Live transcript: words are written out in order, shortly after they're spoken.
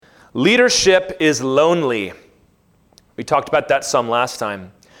Leadership is lonely. We talked about that some last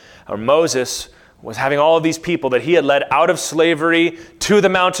time. Moses was having all of these people that he had led out of slavery to the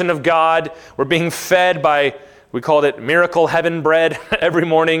mountain of God, were being fed by, we called it miracle heaven bread every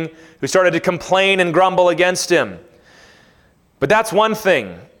morning, who started to complain and grumble against him. But that's one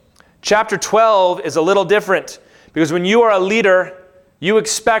thing. Chapter 12 is a little different, because when you are a leader, you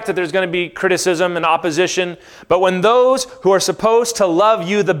expect that there's going to be criticism and opposition, but when those who are supposed to love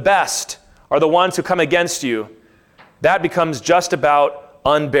you the best are the ones who come against you, that becomes just about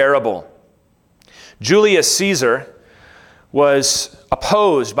unbearable. Julius Caesar was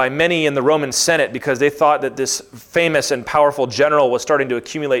opposed by many in the Roman Senate because they thought that this famous and powerful general was starting to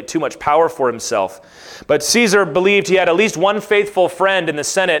accumulate too much power for himself. But Caesar believed he had at least one faithful friend in the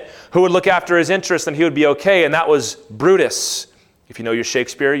Senate who would look after his interests and he would be okay, and that was Brutus. If you know your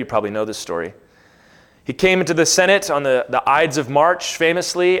Shakespeare, you probably know this story. He came into the Senate on the Ides of March,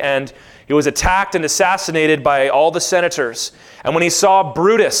 famously, and he was attacked and assassinated by all the senators. And when he saw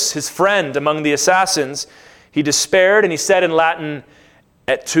Brutus, his friend among the assassins, he despaired and he said in Latin,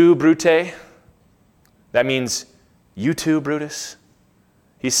 "Et tu, Brute?" That means, "You too, Brutus?"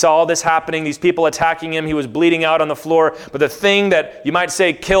 He saw this happening, these people attacking him. He was bleeding out on the floor. But the thing that you might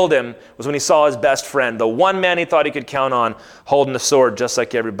say killed him was when he saw his best friend, the one man he thought he could count on, holding the sword just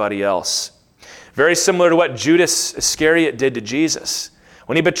like everybody else. Very similar to what Judas Iscariot did to Jesus.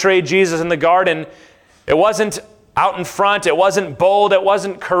 When he betrayed Jesus in the garden, it wasn't out in front, it wasn't bold, it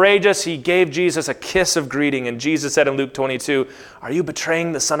wasn't courageous. He gave Jesus a kiss of greeting. And Jesus said in Luke 22, "Are you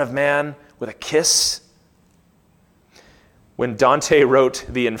betraying the Son of Man with a kiss?" When Dante wrote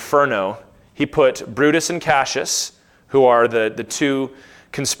the Inferno, he put Brutus and Cassius, who are the two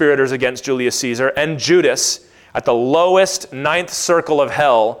conspirators against Julius Caesar, and Judas at the lowest ninth circle of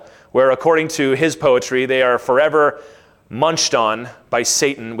hell, where according to his poetry, they are forever munched on by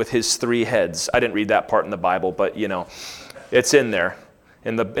Satan with his 3 heads. I didn't read that part in the Bible, but it's in there,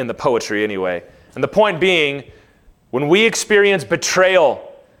 in the poetry anyway. And the point being, when we experience betrayal,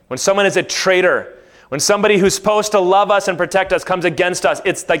 when someone is a traitor, when somebody who's supposed to love us and protect us comes against us,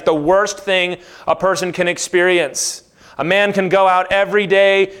 it's like the worst thing a person can experience. A man can go out every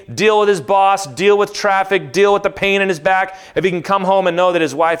day, deal with his boss, deal with traffic, deal with the pain in his back, if he can come home and know that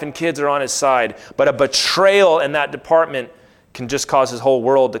his wife and kids are on his side. But a betrayal in that department can just cause his whole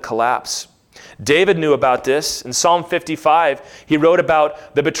world to collapse. David knew about this. In Psalm 55, he wrote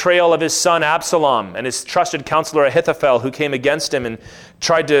about the betrayal of his son Absalom and his trusted counselor Ahithophel, who came against him and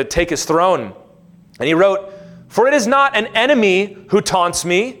tried to take his throne. And he wrote, "For it is not an enemy who taunts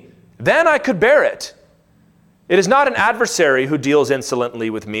me, then I could bear it. It is not an adversary who deals insolently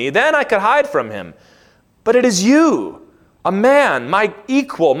with me, then I could hide from him. But it is you, a man, my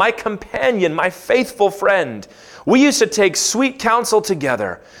equal, my companion, my faithful friend. We used to take sweet counsel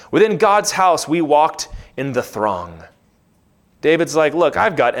together. Within God's house we walked in the throng." David's like, look,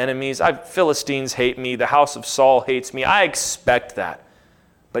 I've got enemies. Philistines hate me. The house of Saul hates me. I expect that.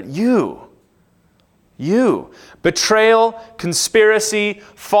 But you, betrayal, conspiracy,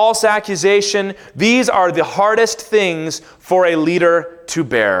 false accusation, these are the hardest things for a leader to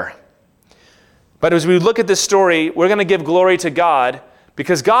bear. But as we look at this story, we're going to give glory to God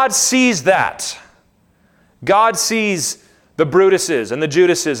because God sees that. God sees the Brutuses and the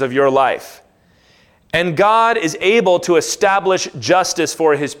Judases of your life. And God is able to establish justice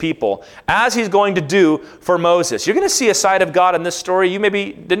for his people, as he's going to do for Moses. You're going to see a side of God in this story you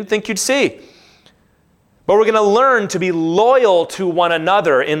maybe didn't think you'd see. But we're going to learn to be loyal to one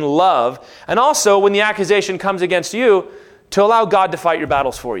another in love, and also when the accusation comes against you, to allow God to fight your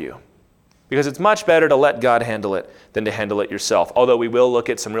battles for you. Because it's much better to let God handle it than to handle it yourself. Although we will look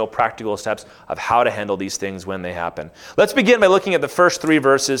at some real practical steps of how to handle these things when they happen. Let's begin by looking at the first 3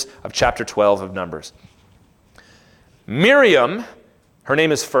 verses of chapter 12 of Numbers. Miriam, her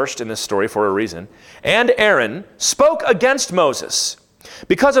name is first in this story for a reason, and Aaron spoke against Moses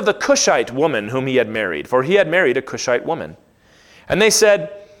because of the Cushite woman whom he had married, for he had married a Cushite woman. And they said,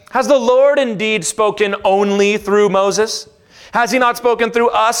 "Has the Lord indeed spoken only through Moses? Has he not spoken through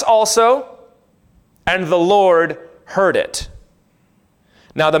us also?" And the Lord heard it.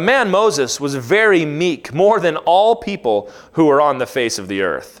 Now the man Moses was very meek, more than all people who were on the face of the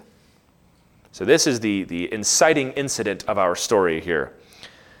earth. So this is the inciting incident of our story here.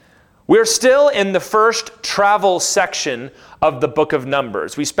 We're still in the first travel section of the book of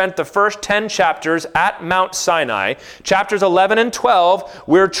Numbers. We spent the first 10 chapters at Mount Sinai. Chapters 11 and 12,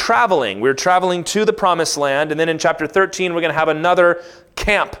 we're traveling. We're traveling to the promised land. And then in chapter 13, we're going to have another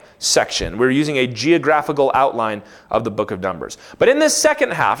camp section. We're using a geographical outline of the book of Numbers. But in this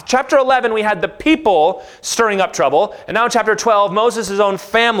second half, chapter 11, we had the people stirring up trouble. And now in chapter 12, Moses' own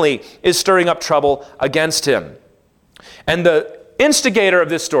family is stirring up trouble against him. And the instigator of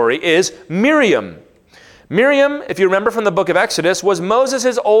this story is Miriam. Miriam, if you remember from the book of Exodus, was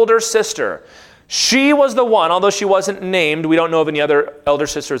Moses' older sister. She was the one, although she wasn't named, we don't know of any other elder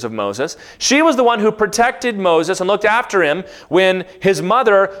sisters of Moses. She was the one who protected Moses and looked after him when his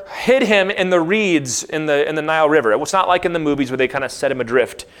mother hid him in the reeds in the Nile River. It was not like in the movies where they kind of set him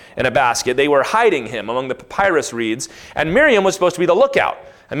adrift in a basket. They were hiding him among the papyrus reeds, and Miriam was supposed to be the lookout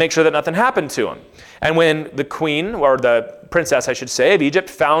and make sure that nothing happened to him. And when the queen, or the princess, I should say, of Egypt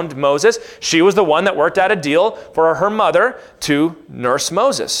found Moses, she was the one that worked out a deal for her mother to nurse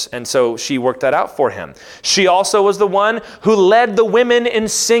Moses. And so she worked that out for him. She also was the one who led the women in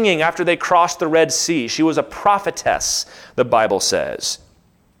singing after they crossed the Red Sea. She was a prophetess, the Bible says.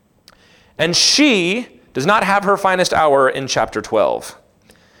 And she does not have her finest hour in chapter 12.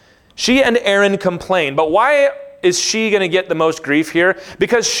 She and Aaron complain, but why is she going to get the most grief here?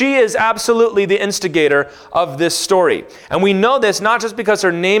 Because she is absolutely the instigator of this story. And we know this not just because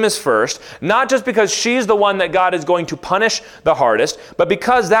her name is first, not just because she's the one that God is going to punish the hardest, but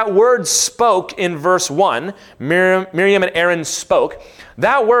because that word spoke in verse 1, Miriam and Aaron spoke,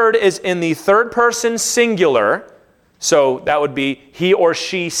 that word is in the third person singular, so that would be he or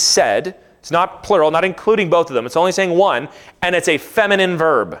she said. It's not plural, not including both of them. It's only saying one, and it's a feminine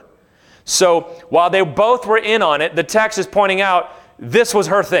verb. So while they both were in on it, the text is pointing out this was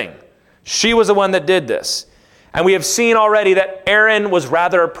her thing. She was the one that did this. And we have seen already that Aaron was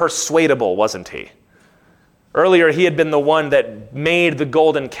rather persuadable, wasn't he? Earlier, he had been the one that made the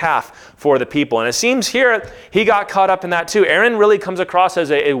golden calf for the people. And it seems here he got caught up in that too. Aaron really comes across as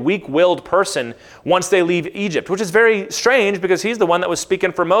a weak-willed person once they leave Egypt, which is very strange because he's the one that was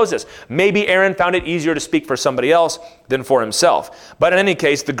speaking for Moses. Maybe Aaron found it easier to speak for somebody else than for himself. But in any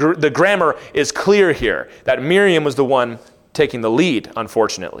case, the grammar is clear here that Miriam was the one taking the lead,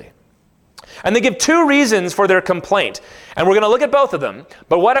 unfortunately. And they give two reasons for their complaint. And we're going to look at both of them.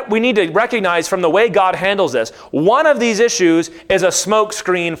 But what we need to recognize from the way God handles this, one of these issues is a smoke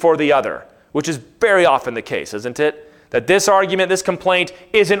screen for the other, which is very often the case, isn't it? That this argument, this complaint,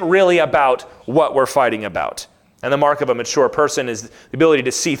 isn't really about what we're fighting about. And the mark of a mature person is the ability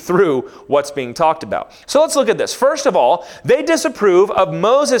to see through what's being talked about. So let's look at this. First of all, they disapprove of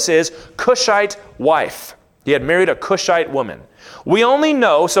Moses' Cushite wife. He had married a Cushite woman. We only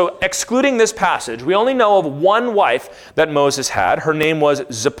know, so excluding this passage, we only know of one wife that Moses had. Her name was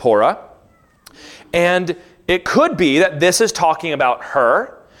Zipporah. And it could be that this is talking about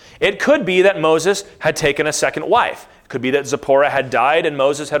her. It could be that Moses had taken a second wife. It could be that Zipporah had died and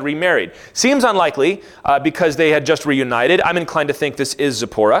Moses had remarried. Seems unlikely because they had just reunited. I'm inclined to think this is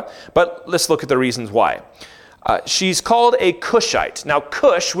Zipporah, but let's look at the reasons why. She's called a Cushite. Now,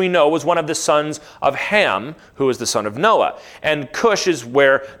 Cush, we know, was one of the sons of Ham, who was the son of Noah. And Cush is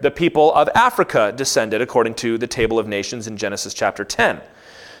where the people of Africa descended, according to the Table of Nations in Genesis chapter 10.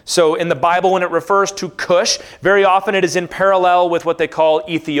 So in the Bible, when it refers to Cush, very often it is in parallel with what they call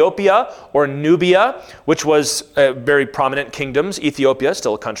Ethiopia or Nubia, which was very prominent kingdoms. Ethiopia,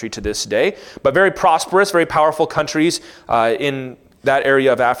 still a country to this day, but very prosperous, very powerful countries in that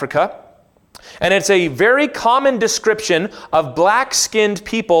area of Africa. And it's a very common description of black-skinned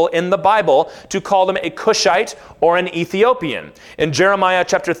people in the Bible to call them a Cushite or an Ethiopian. In Jeremiah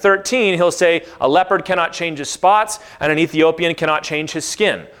chapter 13, he'll say, a leopard cannot change his spots and an Ethiopian cannot change his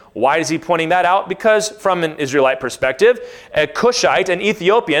skin. Why is he pointing that out? Because from an Israelite perspective, a Cushite, an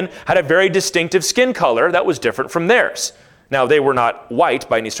Ethiopian, had a very distinctive skin color that was different from theirs. Now, they were not white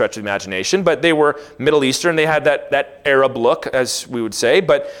by any stretch of the imagination, but they were Middle Eastern. They had that Arab look, as we would say,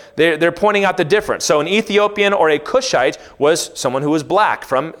 but they're pointing out the difference. So an Ethiopian or a Cushite was someone who was black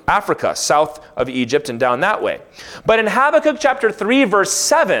from Africa, south of Egypt and down that way. But in Habakkuk chapter 3, verse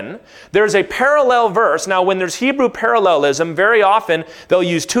 7, there's a parallel verse. Now, when there's Hebrew parallelism, very often they'll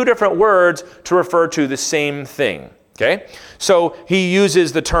use two different words to refer to the same thing. Okay? So he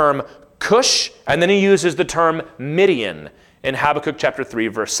uses the term Cush, and then he uses the term Midian in Habakkuk chapter 3,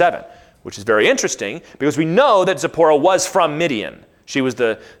 verse 7, which is very interesting because we know that Zipporah was from Midian. She was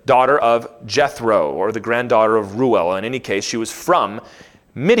the daughter of Jethro, or the granddaughter of Ruel. In any case, she was from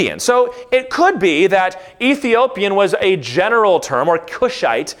Midian. So it could be that Ethiopian was a general term, or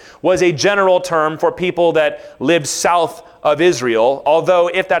Cushite was a general term for people that lived south of Israel, although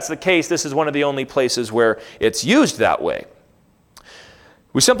if that's the case, this is one of the only places where it's used that way.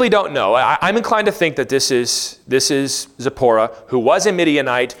 We simply don't know. I'm inclined to think that this is Zipporah, who was a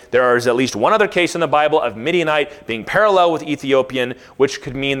Midianite. There is at least one other case in the Bible of Midianite being parallel with Ethiopian, which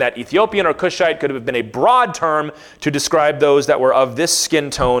could mean that Ethiopian or Cushite could have been a broad term to describe those that were of this skin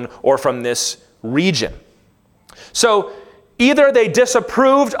tone or from this region. So either they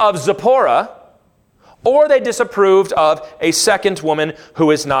disapproved of Zipporah, or they disapproved of a second woman who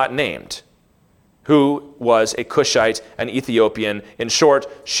is not named, who was a Cushite, an Ethiopian. In short,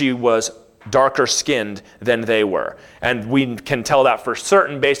 she was darker skinned than they were. And we can tell that for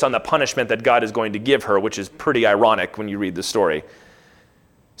certain based on the punishment that God is going to give her, which is pretty ironic when you read the story.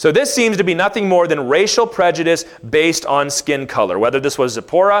 So this seems to be nothing more than racial prejudice based on skin color. Whether this was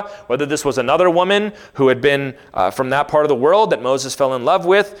Zipporah, whether this was another woman who had been from that part of the world that Moses fell in love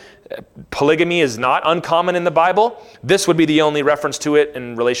with. Polygamy is not uncommon in the Bible. This would be the only reference to it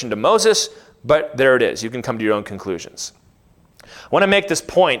in relation to Moses, but there it is. You can come to your own conclusions. I want to make this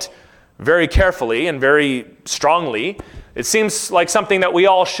point very carefully and very strongly. It seems like something that we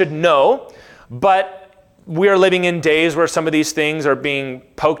all should know, but we are living in days where some of these things are being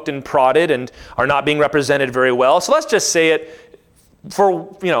poked and prodded and are not being represented very well. So let's just say it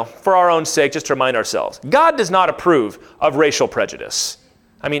for our own sake, just to remind ourselves. God does not approve of racial prejudice.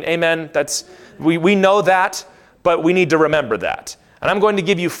 I mean, amen. We know that, but we need to remember that. And I'm going to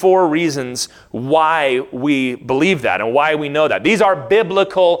give you 4 reasons why we believe that and why we know that. These are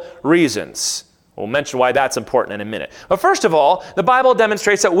biblical reasons. We'll mention why that's important in a minute. But first of all, the Bible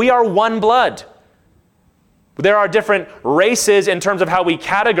demonstrates that we are one blood. There are different races in terms of how we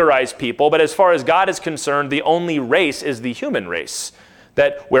categorize people, but as far as God is concerned, the only race is the human race.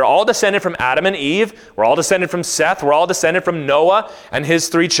 That we're all descended from Adam and Eve, we're all descended from Seth, we're all descended from Noah and his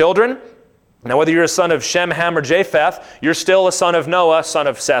 3 children. Now, whether you're a son of Shem, Ham, or Japheth, you're still a son of Noah, son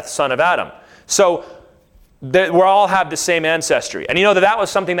of Seth, son of Adam. So we all have the same ancestry. And you know that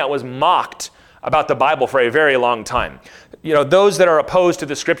was something that was mocked about the Bible for a very long time. You know, those that are opposed to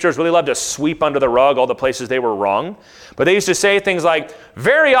the scriptures really love to sweep under the rug all the places they were wrong. But they used to say things like,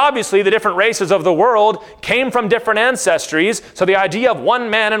 very obviously the different races of the world came from different ancestries, so the idea of one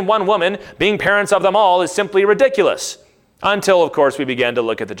man and one woman being parents of them all is simply ridiculous. Until, of course, we began to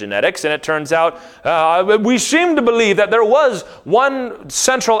look at the genetics, and it turns out we seem to believe that there was one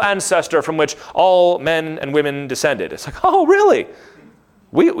central ancestor from which all men and women descended. It's like, oh, really?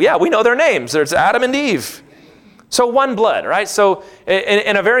 We know their names. There's Adam and Eve. So one blood, right? So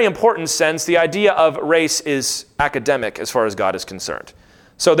in a very important sense, the idea of race is academic as far as God is concerned.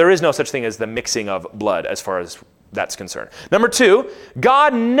 So there is no such thing as the mixing of blood as far as that's concerned. Number 2,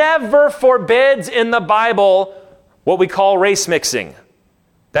 God never forbids in the Bible what we call race mixing.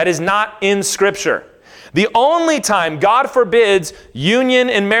 That is not in Scripture. The only time God forbids union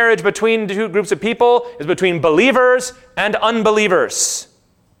and marriage between 2 groups of people is between believers and unbelievers.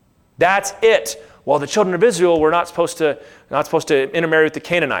 That's it. Well, the children of Israel were not supposed to intermarry with the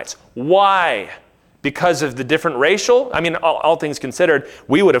Canaanites. Why? Because of the different racial? I mean, all things considered,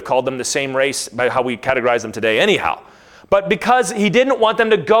 we would have called them the same race by how we categorize them today anyhow. But because he didn't want them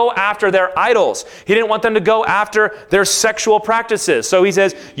to go after their idols. He didn't want them to go after their sexual practices. So he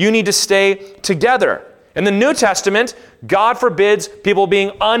says, you need to stay together. In the New Testament, God forbids people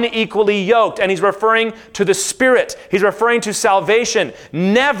being unequally yoked, and he's referring to the Spirit. He's referring to salvation.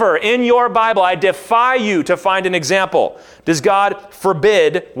 Never in your Bible, I defy you to find an example, does God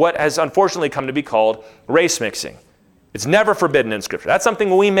forbid what has unfortunately come to be called race mixing. It's never forbidden in Scripture. That's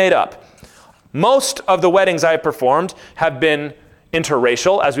something we made up. Most of the weddings I have performed have been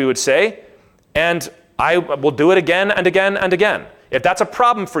interracial, as we would say, and I will do it again and again and again. If that's a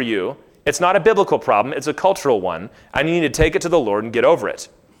problem for you, it's not a biblical problem, it's a cultural one, and you need to take it to the Lord and get over it.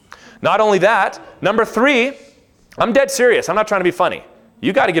 Not only that, number 3, I'm dead serious. I'm not trying to be funny.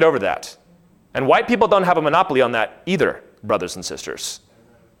 You got to get over that. And white people don't have a monopoly on that either, brothers and sisters.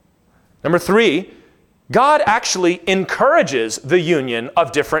 Number 3, God actually encourages the union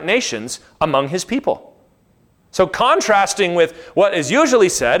of different nations among his people. So contrasting with what is usually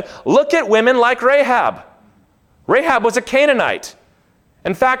said, look at women like Rahab. Rahab was a Canaanite.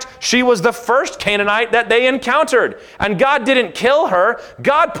 In fact, she was the first Canaanite that they encountered. And God didn't kill her.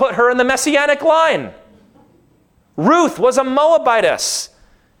 God put her in the Messianic line. Ruth was a Moabitess.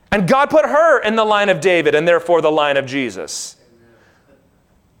 And God put her in the line of David and therefore the line of Jesus.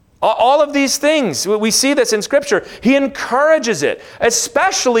 All of these things, we see this in Scripture. He encourages it,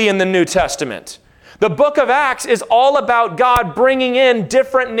 especially in the New Testament. The book of Acts is all about God bringing in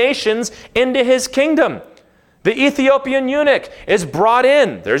different nations into his kingdom. The Ethiopian eunuch is brought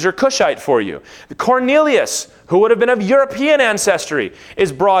in. There's your Cushite for you. Cornelius, who would have been of European ancestry,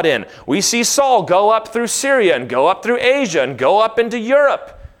 is brought in. We see Saul go up through Syria and go up through Asia and go up into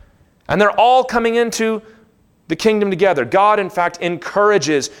Europe. And they're all coming into the kingdom together. God, in fact,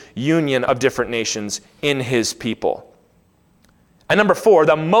 encourages union of different nations in his people. And number 4,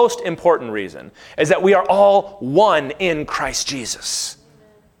 the most important reason is that we are all one in Christ Jesus.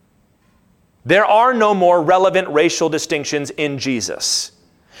 There are no more relevant racial distinctions in Jesus.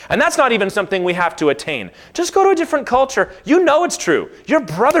 And that's not even something we have to attain. Just go to a different culture. You know it's true. You're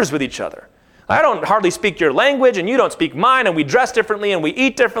brothers with each other. I don't hardly speak your language and you don't speak mine, and we dress differently and we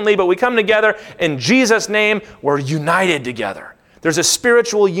eat differently, but we come together in Jesus' name. We're united together. There's a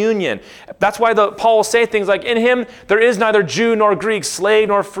spiritual union. That's why Paul will say things like, in him there is neither Jew nor Greek, slave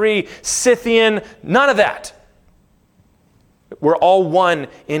nor free, Scythian, none of that. We're all one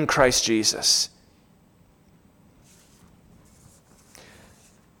in Christ Jesus.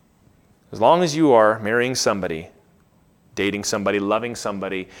 As long as you are marrying somebody, dating somebody, loving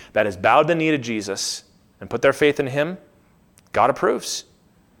somebody that has bowed the knee to Jesus and put their faith in him, God approves.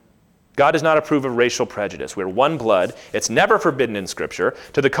 God does not approve of racial prejudice. We're one blood. It's never forbidden in Scripture.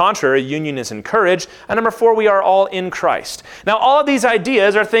 To the contrary, union is encouraged. And number 4, we are all in Christ. Now, all of these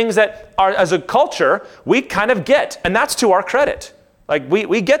ideas are things that are, as a culture, we kind of get, and that's to our credit. Like,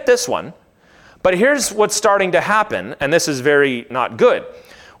 we get this one. But here's what's starting to happen, and this is very not good.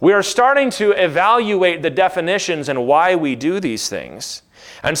 We are starting to evaluate the definitions and why we do these things.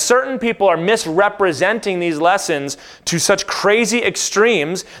 And certain people are misrepresenting these lessons to such crazy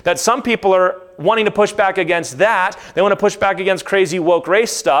extremes that some people are wanting to push back against that. They want to push back against crazy woke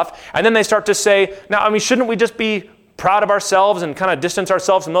race stuff. And then they start to say, now, shouldn't we just be proud of ourselves and kind of distance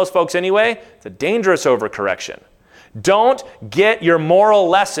ourselves from those folks anyway? It's a dangerous overcorrection. Don't get your moral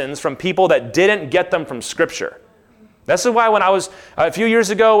lessons from people that didn't get them from Scripture. This is why when I was, a few years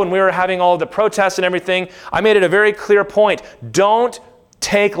ago, when we were having all the protests and everything, I made it a very clear point. Don't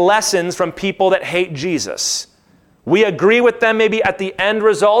take lessons from people that hate Jesus. We agree with them maybe at the end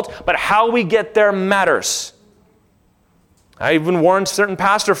result, but how we get there matters. I even warned certain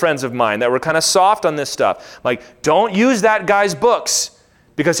pastor friends of mine that were kind of soft on this stuff. Like, don't use that guy's books,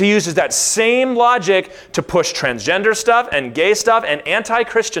 because he uses that same logic to push transgender stuff and gay stuff and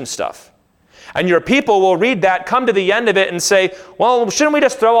anti-Christian stuff. And your people will read that, come to the end of it and say, well, shouldn't we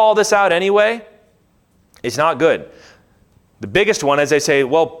just throw all this out anyway? It's not good. The biggest one is they say,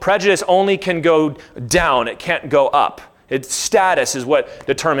 well, prejudice only can go down, it can't go up. Its status is what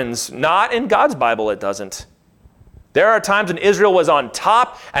determines. Not in God's Bible, it doesn't. There are times when Israel was on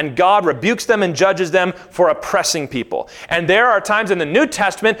top and God rebukes them and judges them for oppressing people. And there are times in the New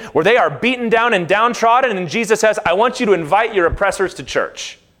Testament where they are beaten down and downtrodden, and Jesus says, I want you to invite your oppressors to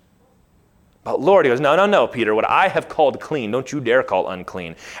church. But Lord, he goes, no, Peter, what I have called clean, don't you dare call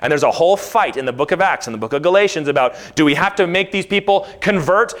unclean. And there's a whole fight in the book of Acts and the book of Galatians about, do we have to make these people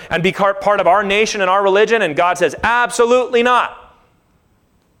convert and be part of our nation and our religion? And God says, absolutely not.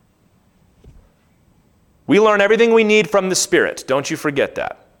 We learn everything we need from the Spirit. Don't you forget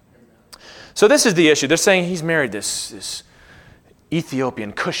that. So this is the issue. They're saying he's married this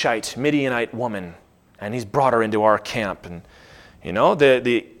Ethiopian, Cushite, Midianite woman, and he's brought her into our camp. And,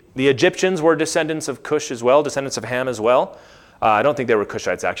 the Egyptians were descendants of Cush as well, descendants of Ham as well. I don't think they were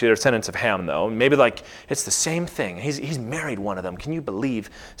Cushites, actually. They're descendants of Ham, though. Maybe it's the same thing. He's married one of them. Can you believe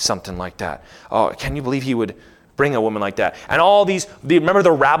something like that? Oh, can you believe he would bring a woman like that? And all these, remember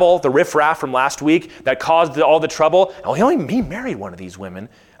the rabble, the riffraff from last week that caused all the trouble? Oh, he married one of these women,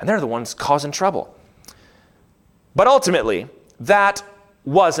 and they're the ones causing trouble. But ultimately, that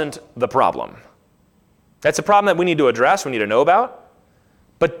wasn't the problem. That's a problem that we need to address, we need to know about.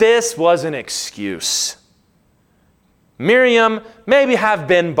 But this was an excuse. Miriam maybe have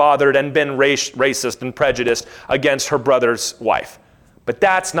been bothered and been racist and prejudiced against her brother's wife. But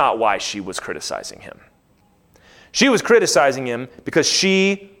that's not why she was criticizing him. She was criticizing him because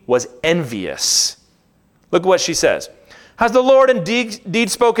she was envious. Look at what she says. Has the Lord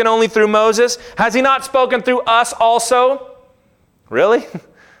indeed spoken only through Moses? Has he not spoken through us also? Really?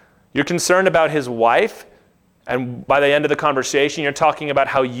 You're concerned about his wife? And by the end of the conversation, you're talking about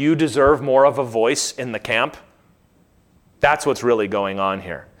how you deserve more of a voice in the camp? That's what's really going on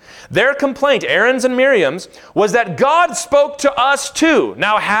here. Their complaint, Aaron's and Miriam's, was that God spoke to us too.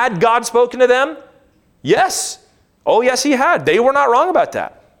 Now, had God spoken to them? Yes. Oh, yes, he had. They were not wrong about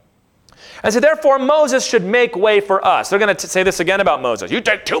that. And so therefore, Moses should make way for us. They're going to say this again about Moses. You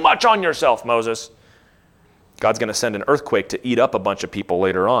take too much on yourself, Moses. God's going to send an earthquake to eat up a bunch of people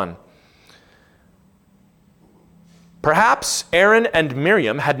later on. Perhaps Aaron and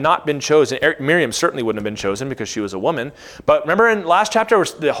Miriam had not been chosen. Miriam certainly wouldn't have been chosen because she was a woman. But remember in last chapter where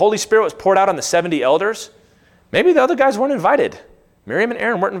the Holy Spirit was poured out on the 70 elders? Maybe the other guys weren't invited. Miriam and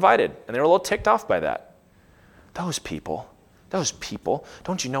Aaron weren't invited, and they were a little ticked off by that. Those people,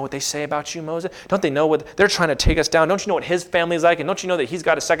 don't you know what they say about you, Moses? Don't they know what they're trying to take us down? Don't you know what his family is like? And don't you know that he's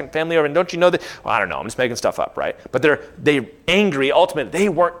got a second family over? And don't you know that, well, I don't know, I'm just making stuff up, right? But they're angry, ultimately. They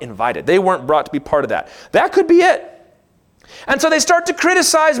weren't invited. They weren't brought to be part of that. That could be it. And so they start to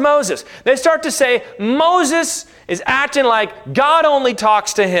criticize Moses. They start to say, Moses is acting like God only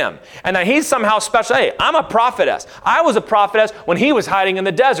talks to him. And that he's somehow special. Hey, I'm a prophetess. I was a prophetess when he was hiding in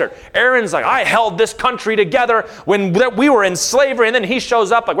the desert. Aaron's like, I held this country together when we were in slavery. And then he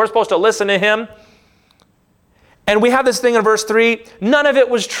shows up like we're supposed to listen to him. And we have this thing in verse 3. None of it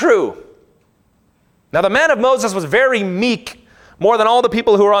was true. Now the man of Moses was very meek, more than all the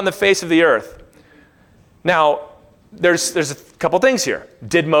people who are on the face of the earth. Now, there's a couple things here.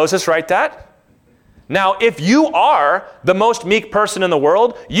 Did Moses write that? Now, if you are the most meek person in the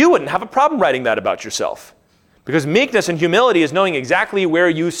world, you wouldn't have a problem writing that about yourself. Because meekness and humility is knowing exactly where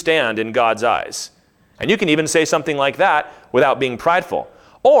you stand in God's eyes. And you can even say something like that without being prideful.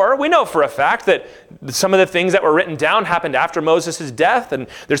 Or we know for a fact that some of the things that were written down happened after Moses' death, and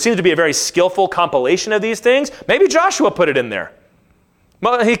there seems to be a very skillful compilation of these things. Maybe Joshua put it in there.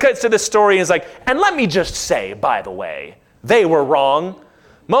 Well, he gets to this story and is like, and let me just say, by the way, they were wrong.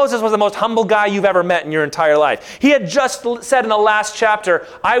 Moses was the most humble guy you've ever met in your entire life. He had just said in the last chapter,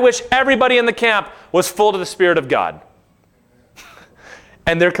 I wish everybody in the camp was full of the Spirit of God.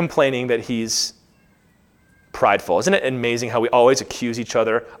 And they're complaining that he's prideful. Isn't it amazing how we always accuse each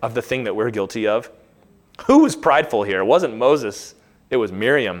other of the thing that we're guilty of? Who was prideful here? It wasn't Moses. It was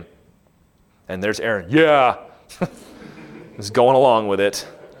Miriam. And there's Aaron. Yeah. Is going along with it.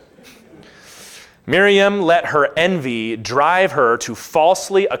 Miriam let her envy drive her to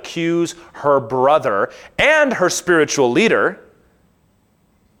falsely accuse her brother and her spiritual leader,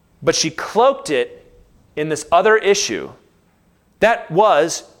 but she cloaked it in this other issue that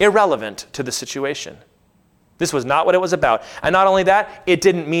was irrelevant to the situation. This was not what it was about. And not only that, it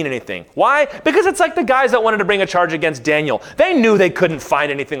didn't mean anything. Why? Because it's like the guys that wanted to bring a charge against Daniel. They knew they couldn't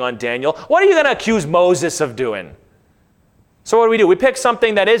find anything on Daniel. What are you going to accuse Moses of doing? So what do? We pick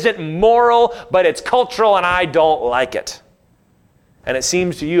something that isn't moral, but it's cultural, and I don't like it. And it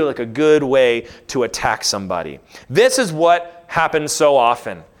seems to you like a good way to attack somebody. This is what happens so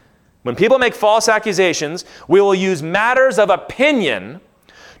often. When people make false accusations, we will use matters of opinion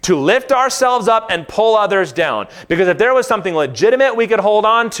to lift ourselves up and pull others down. Because if there was something legitimate we could hold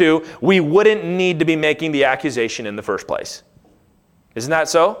on to, we wouldn't need to be making the accusation in the first place. Isn't that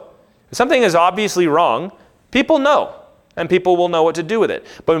so? If something is obviously wrong, people know. And people will know what to do with it.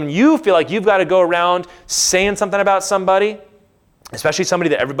 But when you feel like you've got to go around saying something about somebody, especially somebody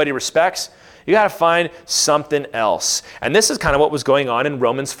that everybody respects, you got to find something else. And this is kind of what was going on in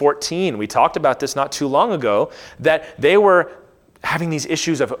Romans 14. We talked about this not too long ago, that they were having these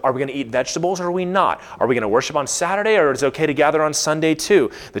issues of, are we going to eat vegetables or are we not? Are we going to worship on Saturday or is it okay to gather on Sunday too?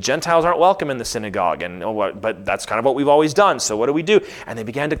 The Gentiles aren't welcome in the synagogue, but that's kind of what we've always done, so what do we do? And they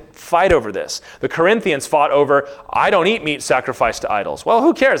began to fight over this. The Corinthians fought over, I don't eat meat sacrificed to idols. Well,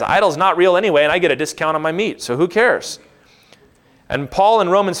 who cares? The idol's not real anyway, and I get a discount on my meat, so who cares? And Paul in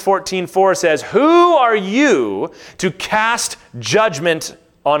Romans 14:4 says, who are you to cast judgment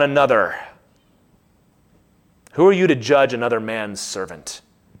on another? Who are you to judge another man's servant?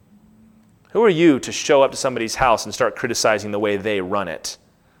 Who are you to show up to somebody's house and start criticizing the way they run it?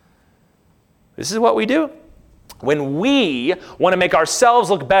 This is what we do. When we want to make ourselves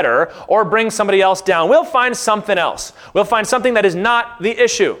look better or bring somebody else down, we'll find something else. We'll find something that is not the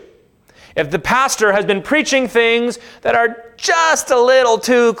issue. If the pastor has been preaching things that are just a little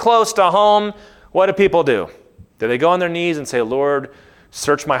too close to home, what do people do? Do they go on their knees and say, Lord,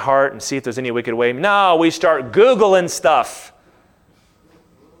 search my heart and see if there's any wicked way? No, we start Googling stuff.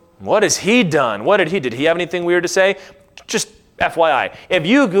 What has he done? Did he have anything weird to say? Just FYI, if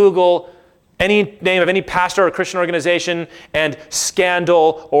you Google any name of any pastor or Christian organization and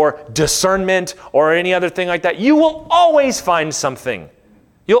scandal or discernment or any other thing like that, you will always find something.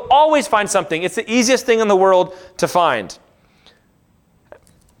 You'll always find something. It's the easiest thing in the world to find.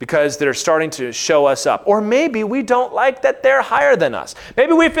 Because they're starting to show us up. Or maybe we don't like that they're higher than us.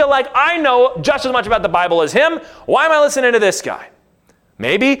 Maybe we feel like I know just as much about the Bible as him. Why am I listening to this guy?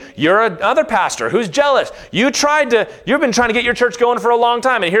 Maybe you're another pastor who's jealous. You've been trying to get your church going for a long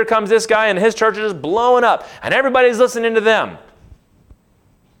time, and here comes this guy and his church is just blowing up, and everybody's listening to them.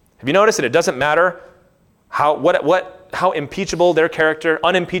 Have you noticed that it doesn't matter what how unimpeachable their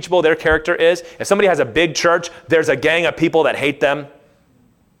character is? If somebody has a big church, there's a gang of people that hate them.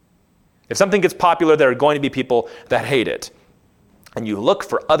 If something gets popular, there are going to be people that hate it. And you look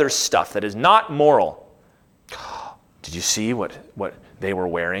for other stuff that is not moral. Did you see what they were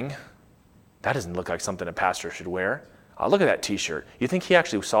wearing? That doesn't look like something a pastor should wear. Oh, look at that t-shirt. You think he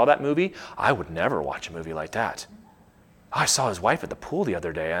actually saw that movie? I would never watch a movie like that. I saw his wife at the pool the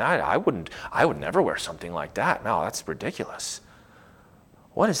other day, and I would never wear something like that. No, that's ridiculous.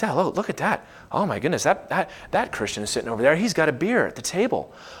 What is that? Look at that. Oh my goodness, that Christian is sitting over there. He's got a beer at the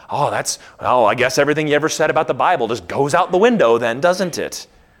table. I guess everything you ever said about the Bible just goes out the window then, doesn't it?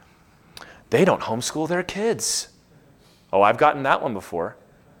 They don't homeschool their kids. Oh, I've gotten that one before.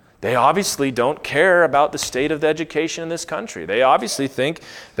 They obviously don't care about the state of the education in this country. They obviously think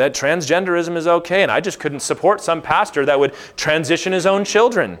that transgenderism is okay, and I just couldn't support some pastor that would transition his own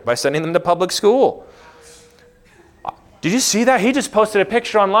children by sending them to public school. Did you see that? He just posted a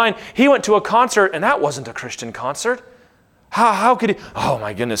picture online. He went to a concert, and that wasn't a Christian concert. How could he? Oh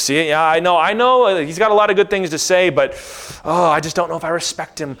my goodness, see? Yeah, I know. He's got a lot of good things to say, but I just don't know if I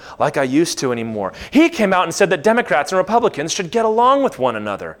respect him like I used to anymore. He came out and said that Democrats and Republicans should get along with one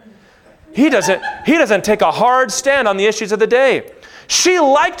another. He doesn't take a hard stand on the issues of the day. She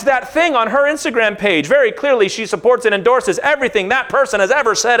liked that thing on her Instagram page. Very clearly, she supports and endorses everything that person has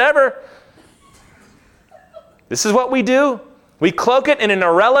ever said ever. This is what we do. We cloak it in an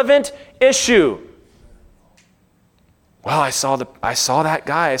irrelevant issue. Well, I saw that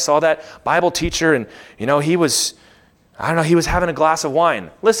guy. I saw that Bible teacher, and he was having a glass of wine.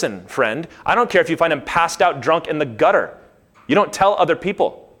 Listen, friend, I don't care if you find him passed out drunk in the gutter. You don't tell other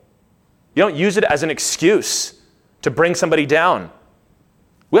people. You don't use it as an excuse to bring somebody down.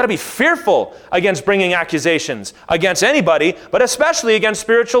 We ought to be fearful against bringing accusations against anybody, but especially against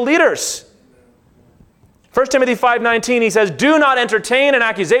spiritual leaders. 1 Timothy 5:19, he says, "Do not entertain an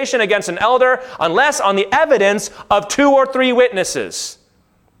accusation against an elder unless on the evidence of 2 or 3 witnesses."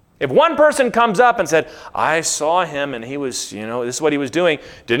 If one person comes up and said, "I saw him and he was, this is what he was doing.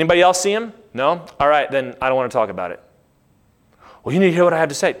 Did anybody else see him? No? All right, then I don't want to talk about it." Well, you need to hear what I have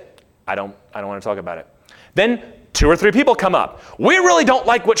to say. I don't want to talk about it. Then 2 or 3 people come up. "We really don't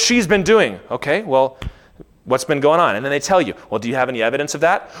like what she's been doing." Okay, well, what's been going on? And then they tell you, "Well, do you have any evidence of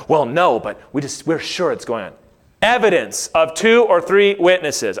that?" "Well, no, but we're sure it's going on." Evidence of 2 or 3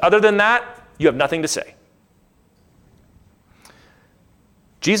 witnesses. Other than that, you have nothing to say.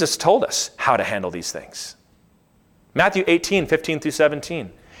 Jesus told us how to handle these things. Matthew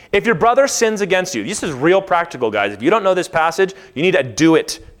 18:15-17. If your brother sins against you, this is real practical, guys. If you don't know this passage, you need to do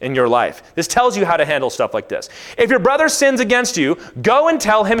it in your life. This tells you how to handle stuff like this. If your brother sins against you, go and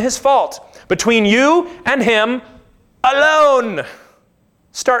tell him his fault. Between you and him alone.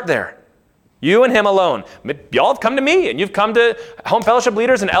 Start there. You and him alone. Y'all have come to me, and you've come to home fellowship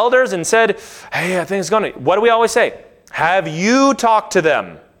leaders and elders and said, "Hey, I think it's going to..." What do we always say? Have you talked to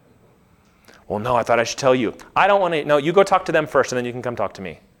them? "Well, no, I thought I should tell you." I don't want to. No, you go talk to them first, and then you can come talk to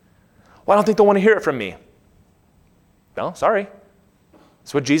me. "Well, I don't think they'll want to hear it from me." No, sorry.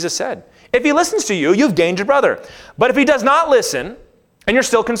 That's what Jesus said. If he listens to you, you've gained your brother. But if he does not listen, and you're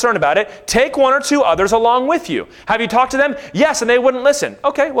still concerned about it, take 1 or 2 others along with you. Have you talked to them? Yes, and they wouldn't listen.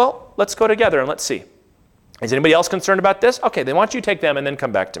 Okay, well, let's go together and let's see. Is anybody else concerned about this? Okay, then why don't you take them and then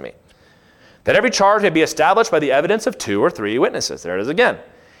come back to me. That every charge may be established by the evidence of 2 or 3 witnesses. There it is again.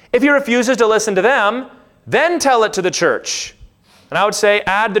 If he refuses to listen to them, then tell it to the church. And I would say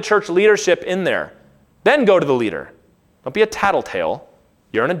add the church leadership in there. Then go to the leader. Don't be a tattletale.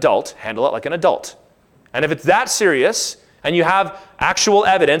 You're an adult. Handle it like an adult. And if it's that serious and you have actual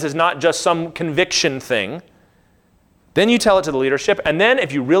evidence, it's not just some conviction thing, then you tell it to the leadership. And then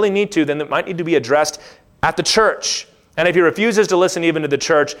if you really need to, then it might need to be addressed at the church. And if he refuses to listen even to the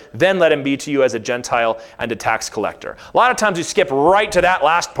church, then let him be to you as a Gentile and a tax collector. A lot of times we skip right to that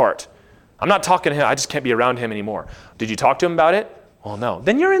last part. I'm not talking to him. I just can't be around him anymore. Did you talk to him about it? Well, no.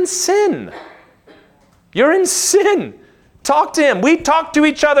 Then you're in sin. You're in sin. Talk to him. We talk to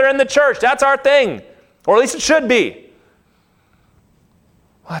each other in the church. That's our thing. Or at least it should be.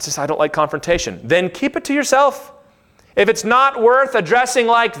 Well, I don't like confrontation. Then keep it to yourself. If it's not worth addressing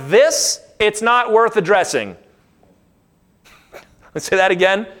like this, it's not worth addressing. Let's say that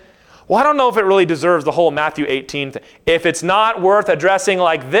again. Well, I don't know if it really deserves the whole Matthew 18 thing. If it's not worth addressing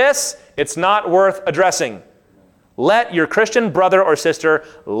like this, it's not worth addressing. Let your Christian brother or sister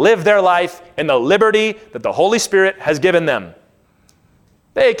live their life in the liberty that the Holy Spirit has given them.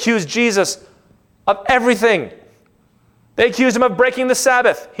 They accused Jesus of everything. They accused him of breaking the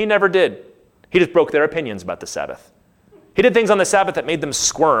Sabbath. He never did. He just broke their opinions about the Sabbath. He did things on the Sabbath that made them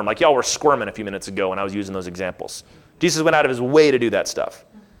squirm, like y'all were squirming a few minutes ago when I was using those examples. Jesus went out of his way to do that stuff.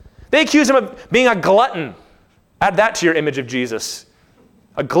 They accuse him of being a glutton. Add that to your image of Jesus.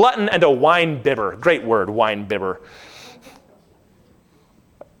 A glutton and a wine bibber. Great word, wine bibber.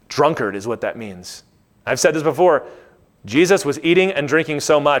 Drunkard is what that means. I've said this before. Jesus was eating and drinking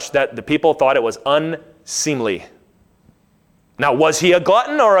so much that the people thought it was unseemly. Now, was he a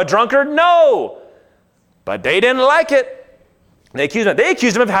glutton or a drunkard? No. But they didn't like it. They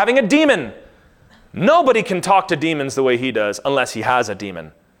accused him of having a demon. Nobody can talk to demons the way he does unless he has a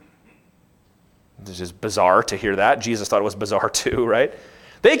demon. It's just bizarre to hear that. Jesus thought it was bizarre too, right?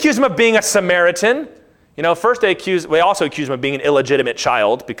 They accused him of being a Samaritan. First they also accused him of being an illegitimate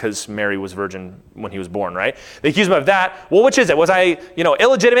child because Mary was virgin when he was born, right? They accused him of that. Well, which is it? Was I,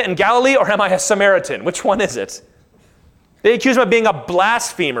 illegitimate in Galilee or am I a Samaritan? Which one is it? They accused him of being a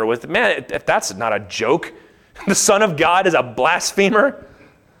blasphemer. If that's not a joke, the Son of God is a blasphemer.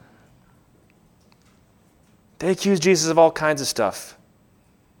 They accused Jesus of all kinds of stuff.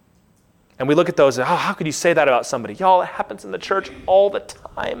 And we look at those and how could you say that about somebody? Y'all, it happens in the church all the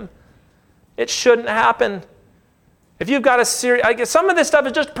time. It shouldn't happen. If you've got some of this stuff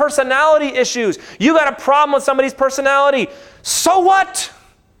is just personality issues. You got a problem with somebody's personality. So what?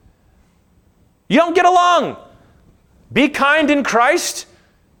 You don't get along. Be kind in Christ,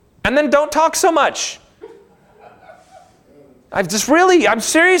 and then don't talk so much. I'm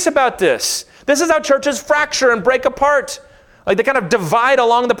serious about this. This is how churches fracture and break apart. Like they kind of divide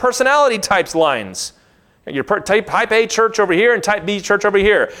along the personality types lines. Your type A church over here and type B church over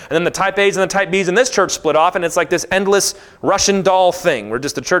here. And then the type A's and the type B's in this church split off, and it's like this endless Russian doll thing where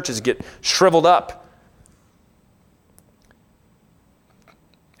just the churches get shriveled up.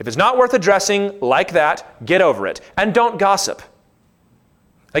 If it's not worth addressing like that, get over it. And don't gossip.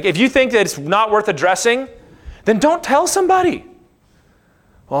 Like if you think that it's not worth addressing, then don't tell somebody.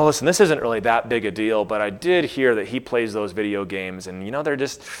 Well, listen, this isn't really that big a deal, but I did hear that he plays those video games, and they're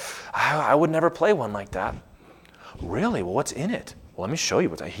just, I would never play one like that. Really? Well, what's in it? Well, let me show you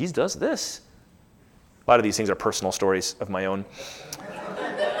he does this. A lot of these things are personal stories of my own.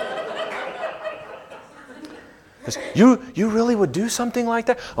 You really would do something like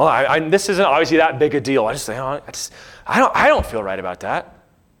that? Well, this isn't obviously that big a deal. I don't feel right about that.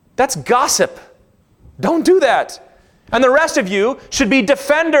 That's gossip. Don't do that. And the rest of you should be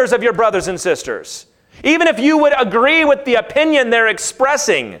defenders of your brothers and sisters. Even if you would agree with the opinion they're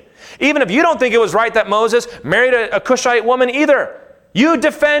expressing. Even if you don't think it was right that Moses married a Cushite woman either. You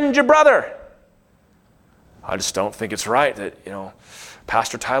defend your brother. I just don't think it's right that,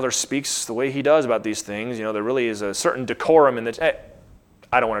 Pastor Tyler speaks the way he does about these things. There really is a certain decorum in the... Hey,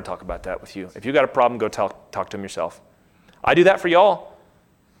 I don't want to talk about that with you. If you got a problem, go talk to him yourself. I do that for y'all.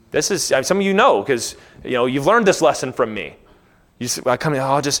 This is, some of you know, because, you've learned this lesson from me. I've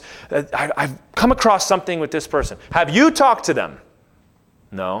come across something with this person. Have you talked to them?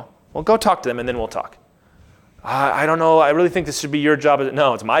 No. Well, go talk to them and then we'll talk. I don't know. I really think this should be your job.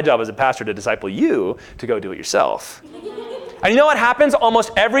 No, it's my job as a pastor to disciple you to go do it yourself. And you know what happens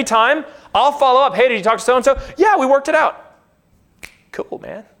almost every time? I'll follow up. Hey, did you talk to so-and-so? Yeah, we worked it out. Cool,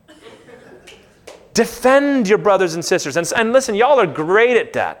 man. Defend your brothers and sisters. And listen, y'all are great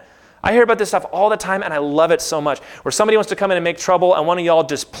at that. I hear about this stuff all the time, and I love it so much. Where somebody wants to come in and make trouble, and one of y'all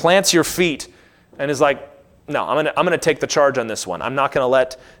just plants your feet and is like, no, I'm gonna take the charge on this one. I'm not going to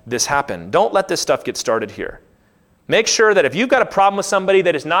let this happen. Don't let this stuff get started here. Make sure that if you've got a problem with somebody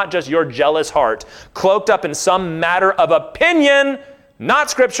that is not just your jealous heart, cloaked up in some matter of opinion, not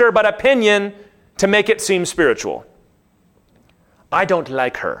scripture, but opinion, to make it seem spiritual. I don't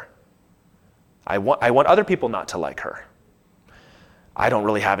like her. I want other people not to like her. I don't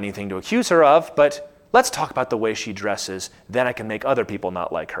really have anything to accuse her of, but let's talk about the way she dresses. Then I can make other people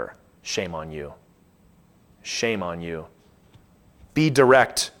not like her. Shame on you. Shame on you. Be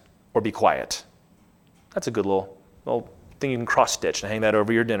direct or be quiet. That's a good little thing you can cross-stitch and hang that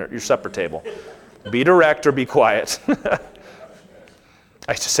over your supper table. Be direct or be quiet. I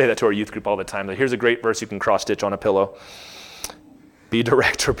used to say that to our youth group all the time. Here's a great verse you can cross-stitch on a pillow. Be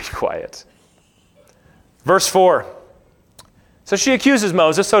direct or be quiet. Verse 4. So she accuses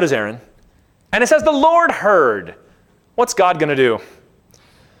Moses, so does Aaron. And it says, the Lord heard. What's God going to do?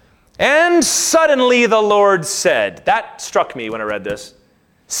 And suddenly the Lord said. That struck me when I read this.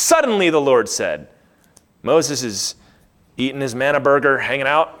 Suddenly the Lord said. Moses is eating his manna burger, hanging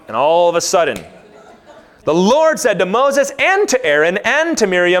out, and all of a sudden, the Lord said to Moses and to Aaron and to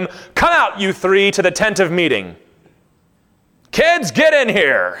Miriam, come out, you three, to the tent of meeting. Kids, get in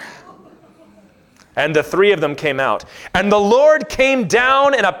here. And the three of them came out. And the Lord came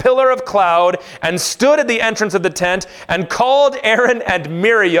down in a pillar of cloud and stood at the entrance of the tent and called Aaron and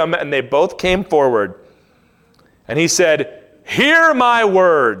Miriam, and they both came forward. And he said, hear my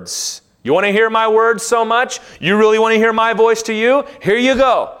words. You want to hear my words so much? You really want to hear my voice to you? Here you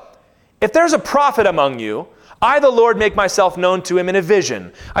go. If there's a prophet among you, I, the Lord, make myself known to him in a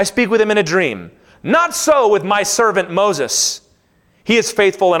vision. I speak with him in a dream. Not so with my servant Moses. He is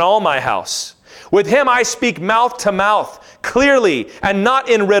faithful in all my house. With him I speak mouth to mouth, clearly and not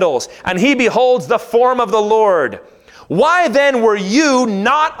in riddles, and he beholds the form of the Lord. Why then were you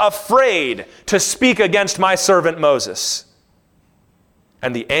not afraid to speak against my servant Moses?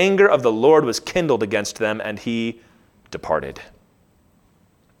 And the anger of the Lord was kindled against them, and he departed.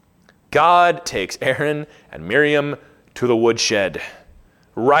 God takes Aaron and Miriam to the woodshed,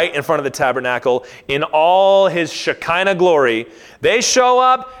 right in front of the tabernacle, in all his Shekinah glory. They show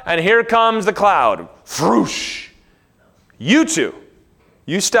up, and here comes the cloud. Froosh! You two,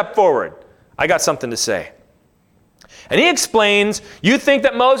 you step forward. I got something to say. And he explains, you think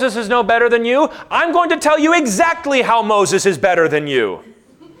that Moses is no better than you? I'm going to tell you exactly how Moses is better than you.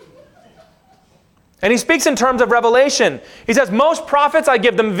 And he speaks in terms of revelation. He says, most prophets, I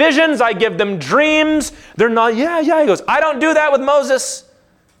give them visions, I give them dreams. They're not, He goes, I don't do that with Moses.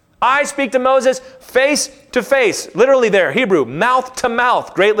 I speak to Moses face to face. Literally there, Hebrew, mouth to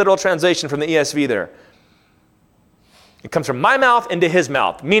mouth. Great literal translation from the ESV there. It comes from my mouth into his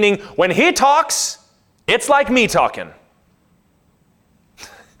mouth. Meaning, when he talks, it's like me talking.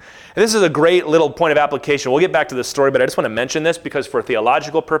 This is a great little point of application. We'll get back to this story, but I just want to mention this because for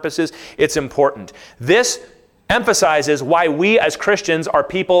theological purposes, it's important. This emphasizes why we as Christians are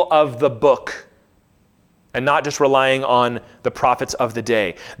people of the book and not just relying on the prophets of the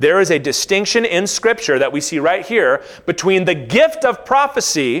day. There is a distinction in Scripture that we see right here between the gift of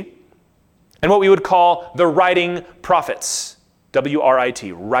prophecy and what we would call the writing prophets.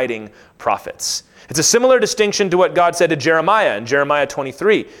 W-R-I-T, writing prophets. It's a similar distinction to what God said to Jeremiah in Jeremiah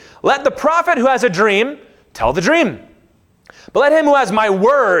 23. Let the prophet who has a dream tell the dream. But let him who has my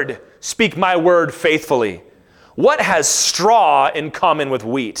word speak my word faithfully. What has straw in common with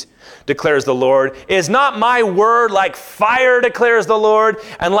wheat, declares the Lord? Is not my word like fire, declares the Lord,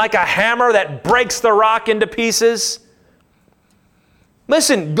 and like a hammer that breaks the rock into pieces?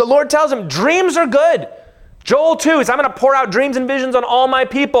 Listen, the Lord tells him, dreams are good. Joel 2 says, I'm going to pour out dreams and visions on all my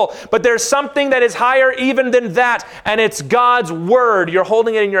people. But there's something that is higher even than that, and it's God's word. You're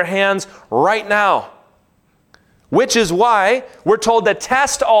holding it in your hands right now. Which is why we're told to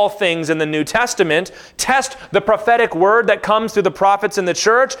test all things in the New Testament. Test the prophetic word that comes through the prophets in the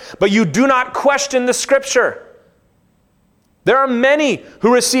church, but you do not question the Scripture. There are many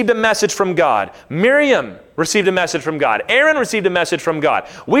who received a message from God. Miriam received a message from God. Aaron received a message from God.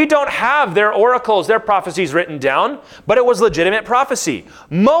 We don't have their oracles, their prophecies written down, but it was legitimate prophecy.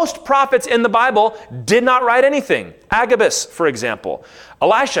 Most prophets in the Bible did not write anything. Agabus, for example.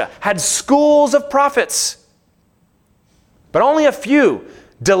 Elisha had schools of prophets, but only a few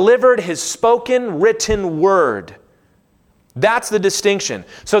delivered his spoken, written word. That's the distinction.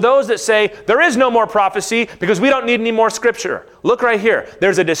 So those that say, there is no more prophecy because we don't need any more Scripture. Look right here.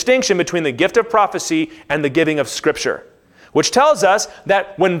 There's a distinction between the gift of prophecy and the giving of Scripture, which tells us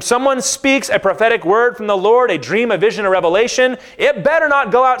that when someone speaks a prophetic word from the Lord, a dream, a vision, a revelation, it better not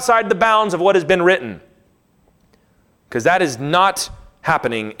go outside the bounds of what has been written, because that is not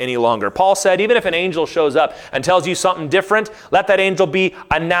happening any longer. Paul said, even if an angel shows up and tells you something different, let that angel be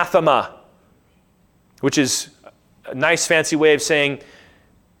anathema, which is a nice fancy way of saying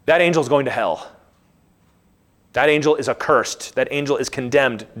that angel is going to hell. That angel is accursed. That angel is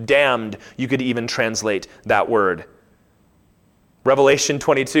condemned, damned. You could even translate that word. Revelation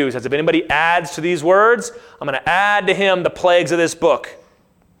 22 says, if anybody adds to these words, I'm going to add to him the plagues of this book.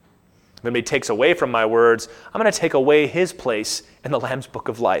 If anybody takes away from my words, I'm going to take away his place in the Lamb's book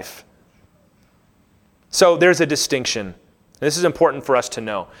of life. So there's a distinction. This is important for us to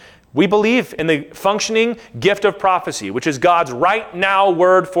know. We believe in the functioning gift of prophecy, which is God's right now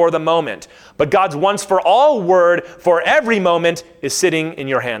word for the moment. But God's once for all word for every moment is sitting in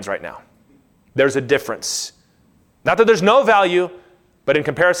your hands right now. There's a difference. Not that there's no value, but in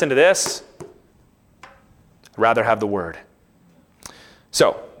comparison to this, I'd rather have the word.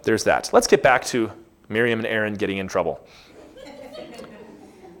 So there's that. Let's get back to Miriam and Aaron getting in trouble.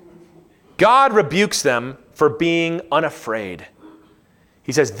 God rebukes them for being unafraid.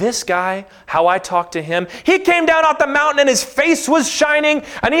 He says, this guy, how I talked to him, he came down off the mountain and his face was shining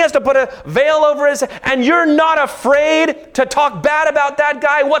and he has to put a veil over his head, and you're not afraid to talk bad about that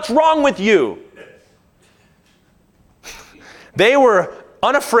guy? What's wrong with you? They were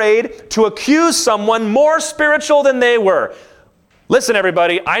unafraid to accuse someone more spiritual than they were. Listen,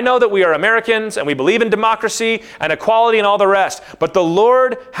 everybody, I know that we are Americans and we believe in democracy and equality and all the rest, but the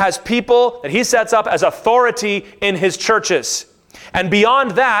Lord has people that he sets up as authority in his churches. And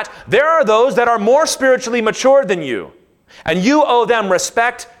beyond that, there are those that are more spiritually mature than you, and you owe them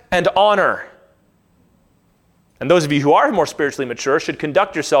respect and honor. And those of you who are more spiritually mature should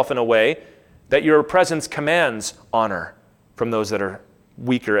conduct yourself in a way that your presence commands honor from those that are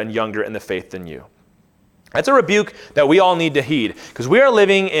weaker and younger in the faith than you. That's a rebuke that we all need to heed, because we are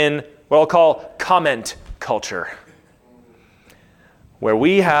living in what I'll call comment culture, where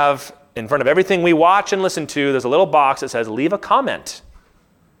we have, in front of everything we watch and listen to, there's a little box that says, leave a comment.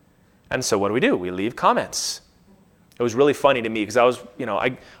 And so what do? We leave comments. It was really funny to me, because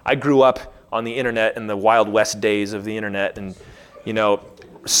I grew up on the internet in the Wild West days of the internet, and,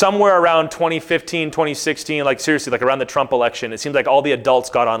 somewhere around 2015, 2016, seriously, around the Trump election, it seemed like all the adults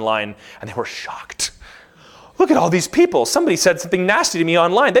got online and they were shocked. Look at all these people. Somebody said something nasty to me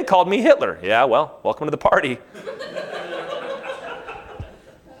online. They called me Hitler. Yeah, well, welcome to the party.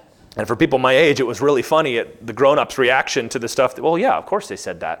 And for people my age, it was really funny at the grown-ups' reaction to the stuff. Well, yeah, of course they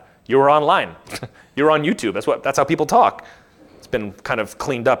said that. You were online. You were on YouTube. That's how people talk. It's been kind of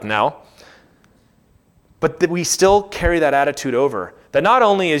cleaned up now. But we still carry that attitude over. That not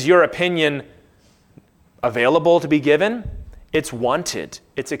only is your opinion available to be given, it's wanted,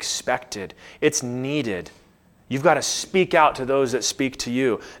 it's expected, it's needed. You've got to speak out to those that speak to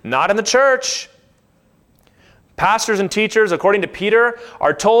you. Not in the church. Pastors and teachers, according to Peter,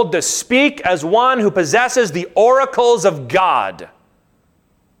 are told to speak as one who possesses the oracles of God.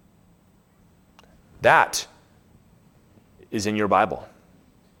 That is in your Bible.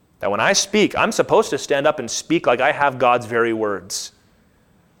 That when I speak, I'm supposed to stand up and speak like I have God's very words.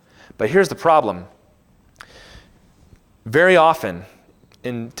 But here's the problem. Very often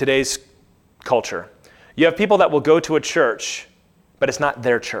in today's culture, you have people that will go to a church, but it's not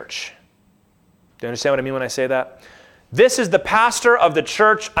their church. Do you understand what I mean when I say that? This is the pastor of the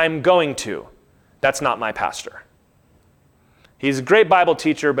church I'm going to. That's not my pastor. He's a great Bible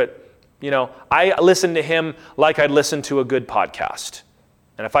teacher, but I listen to him like I'd listen to a good podcast.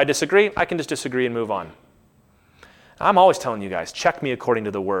 And if I disagree, I can just disagree and move on. I'm always telling you guys, check me according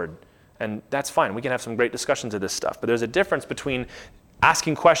to the word. And that's fine. We can have some great discussions of this stuff. But there's a difference between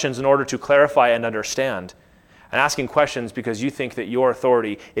asking questions in order to clarify and understand, and asking questions because you think that your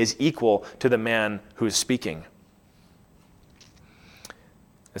authority is equal to the man who is speaking.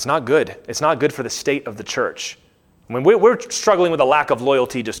 It's not good. It's not good for the state of the church. I mean, we're struggling with a lack of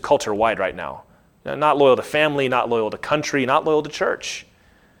loyalty just culture-wide right now. Not loyal to family, not loyal to country, not loyal to church.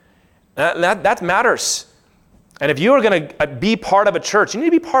 That matters. And if you are going to be part of a church, you need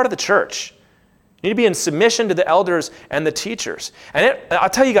to be part of the church. You need to be in submission to the elders and the teachers. And I'll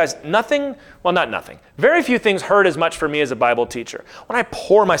tell you guys, not nothing. Very few things hurt as much for me as a Bible teacher. When I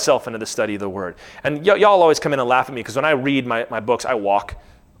pour myself into the study of the Word. And y'all always come in and laugh at me because when I read my books, I walk.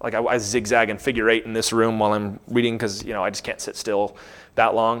 I zigzag and figure eight in this room while I'm reading because, I just can't sit still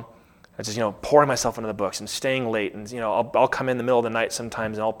that long. I just, pouring myself into the books and staying late. And, I'll come in the middle of the night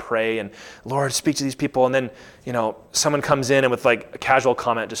sometimes and I'll pray and, Lord, speak to these people. And then, someone comes in and with a casual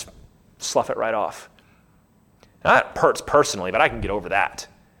comment, just slough it right off. Now, that hurts personally, but I can get over that.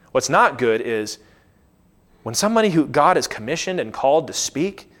 What's not good is when somebody who God has commissioned and called to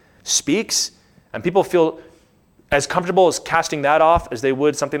speaks, and people feel as comfortable as casting that off as they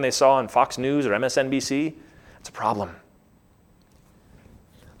would something they saw on Fox News or MSNBC, it's a problem.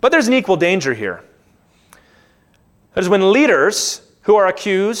 But there's an equal danger here. That is when leaders who are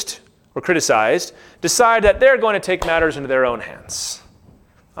accused or criticized decide that they're going to take matters into their own hands.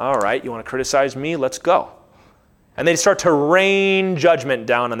 All right, you want to criticize me? Let's go. And they start to rain judgment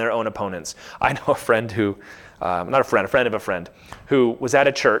down on their own opponents. I know a friend who, a friend of a friend, who was at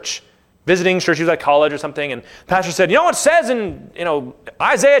a church, visiting church, she was at college or something, and the pastor said, what it says in,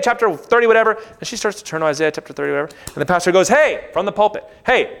 Isaiah chapter 30, whatever. And she starts to turn to Isaiah chapter 30, whatever. And the pastor goes, hey, from the pulpit,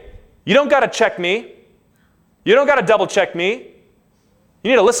 hey, you don't got to check me. You don't got to double check me.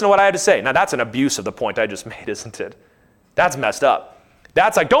 You need to listen to what I have to say. Now, that's an abuse of the point I just made, isn't it? That's messed up.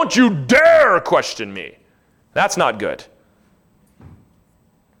 That's like, don't you dare question me. That's not good.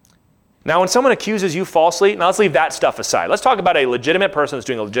 Now, when someone accuses you falsely, now let's leave that stuff aside. Let's talk about a legitimate person that's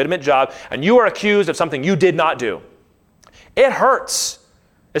doing a legitimate job, and you are accused of something you did not do. It hurts,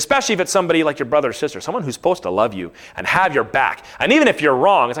 especially if it's somebody like your brother or sister, someone who's supposed to love you and have your back. And even if you're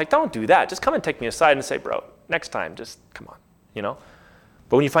wrong, it's like, don't do that. Just come and take me aside and say, bro, next time, just come on,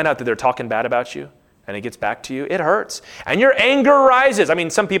 But when you find out that they're talking bad about you and it gets back to you, it hurts. And your anger rises. I mean,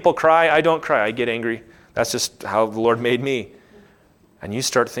 some people cry. I don't cry. I get angry. That's just how the Lord made me. And you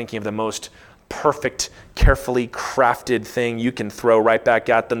start thinking of the most perfect, carefully crafted thing you can throw right back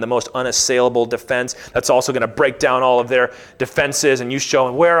at them, the most unassailable defense that's also going to break down all of their defenses, and you show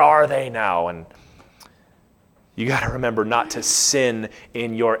them, where are they now? And you got to remember not to sin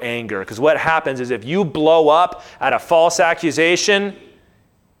in your anger, because what happens is if you blow up at a false accusation,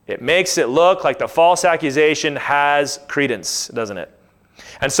 it makes it look like the false accusation has credence, doesn't it?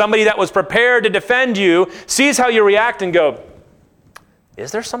 And somebody that was prepared to defend you sees how you react and go,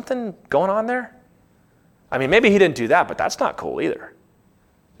 is there something going on there? I mean, maybe he didn't do that, but that's not cool either.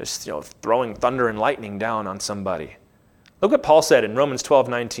 Just, throwing thunder and lightning down on somebody. Look what Paul said in Romans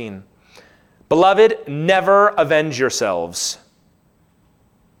 12:19. Beloved, never avenge yourselves.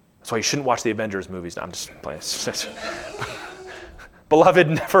 That's why you shouldn't watch the Avengers movies. No, I'm just playing. Beloved,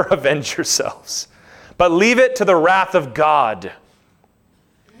 never avenge yourselves, but leave it to the wrath of God.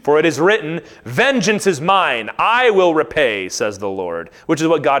 For it is written, vengeance is mine, I will repay, says the Lord, which is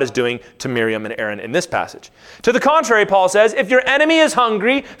what God is doing to Miriam and Aaron in this passage. To the contrary, Paul says, if your enemy is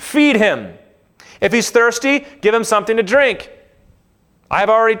hungry, feed him. If he's thirsty, give him something to drink. I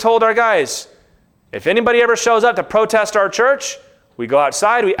have already told our guys, if anybody ever shows up to protest our church, we go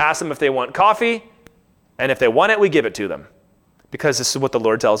outside, we ask them if they want coffee, and if they want it, we give it to them. Because this is what the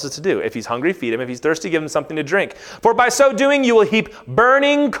Lord tells us to do. If he's hungry, feed him. If he's thirsty, give him something to drink. For by so doing, you will heap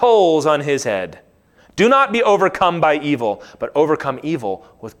burning coals on his head. Do not be overcome by evil, but overcome evil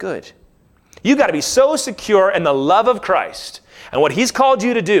with good. You've got to be so secure in the love of Christ and what he's called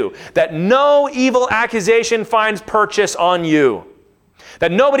you to do that no evil accusation finds purchase on you.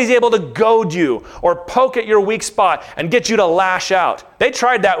 That nobody's able to goad you or poke at your weak spot and get you to lash out. They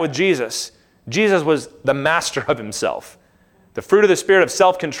tried that with Jesus. Jesus was the master of himself. The fruit of the Spirit of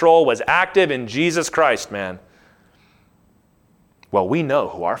self-control was active in Jesus Christ, man. Well, we know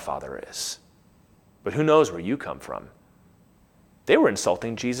who our Father is. But who knows where you come from? They were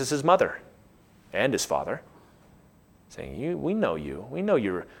insulting Jesus' mother and his father, saying, we know you. We know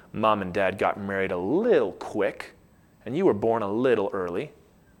your mom and dad got married a little quick, and you were born a little early,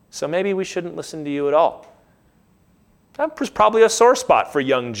 so maybe we shouldn't listen to you at all. That was probably a sore spot for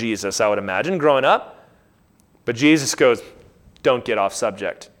young Jesus, I would imagine, growing up. But Jesus goes, don't get off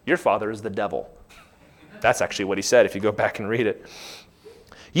subject. Your father is the devil. That's actually what he said if you go back and read it.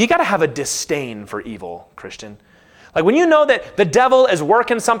 You got to have a disdain for evil, Christian. Like when you know that the devil is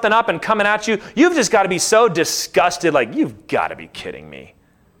working something up and coming at you, you've just got to be so disgusted, like you've got to be kidding me.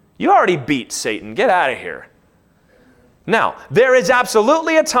 You already beat Satan. Get out of here. Now, there is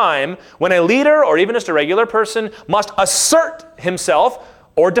absolutely a time when a leader or even just a regular person must assert himself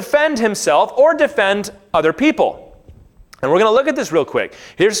or defend other people. And we're going to look at this real quick.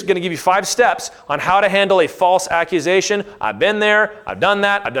 Here's going to give you 5 steps on how to handle a false accusation. I've been there. I've done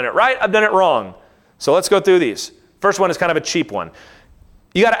that. I've done it right. I've done it wrong. So let's go through these. First one is kind of a cheap one.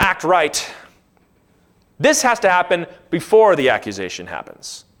 You got to act right. This has to happen before the accusation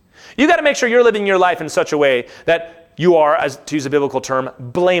happens. You got to make sure you're living your life in such a way that you are, as to use a biblical term,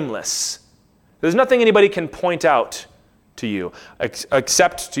 blameless. There's nothing anybody can point out to you,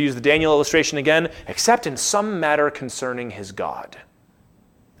 except, to use the Daniel illustration again, except in some matter concerning his God.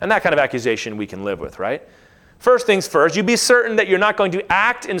 And that kind of accusation we can live with, right? First things first, you be certain that you're not going to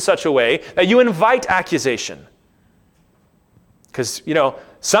act in such a way that you invite accusation. Because,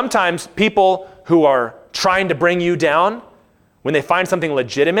 sometimes people who are trying to bring you down, when they find something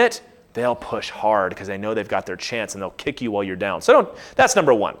legitimate, they'll push hard because they know they've got their chance and they'll kick you while you're down. So that's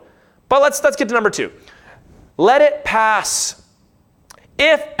number one. But let's get to number 2. Let it pass.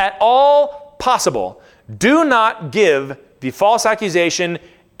 If at all possible, do not give the false accusation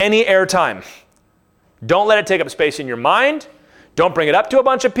any airtime. Don't let it take up space in your mind. Don't bring it up to a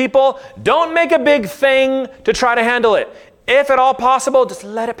bunch of people. Don't make a big thing to try to handle it. If at all possible, just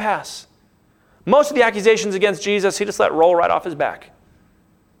let it pass. Most of the accusations against Jesus, he just let roll right off his back.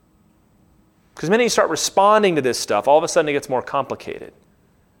 Because the minute you start responding to this stuff, all of a sudden it gets more complicated.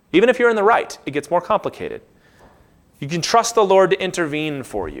 Even if you're in the right, it gets more complicated. You can trust the Lord to intervene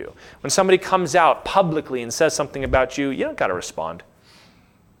for you. When somebody comes out publicly and says something about you, you don't got to respond.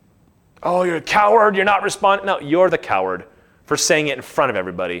 Oh, you're a coward, you're not responding. No, you're the coward for saying it in front of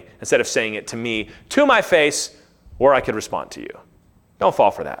everybody instead of saying it to me, to my face, where I could respond to you. Don't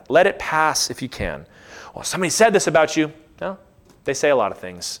fall for that. Let it pass if you can. Well, somebody said this about you. No, they say a lot of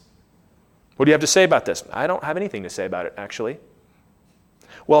things. What do you have to say about this? I don't have anything to say about it, actually.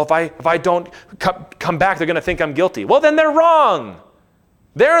 Well, if I don't come back, they're going to think I'm guilty. Well, then they're wrong.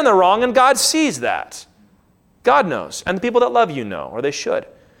 They're in the wrong, and God sees that. God knows, and the people that love you know, or they should.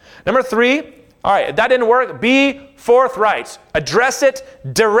 Number 3, all right, if that didn't work, be forthright. Address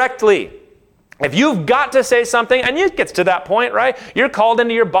it directly. If you've got to say something, and it gets to that point, right? You're called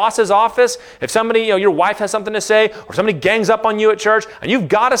into your boss's office. If somebody, your wife has something to say, or somebody gangs up on you at church, and you've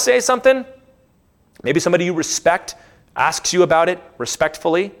got to say something, maybe somebody you respect asks you about it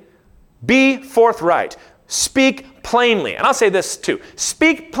respectfully, be forthright. Speak plainly. And I'll say this too.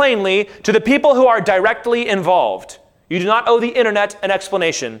 Speak plainly to the people who are directly involved. You do not owe the internet an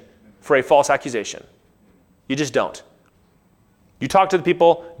explanation for a false accusation. You just don't. You talk to the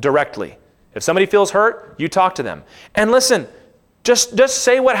people directly. If somebody feels hurt, you talk to them. And listen, just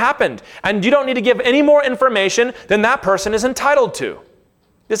say what happened. And you don't need to give any more information than that person is entitled to.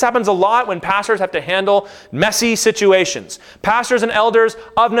 This happens a lot when pastors have to handle messy situations. Pastors and elders,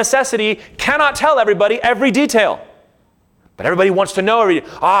 of necessity, cannot tell everybody every detail. But everybody wants to know,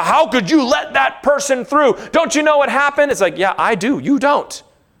 how could you let that person through? Don't you know what happened? It's like, yeah, I do. You don't.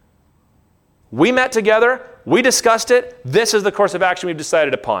 We met together. We discussed it. This is the course of action we've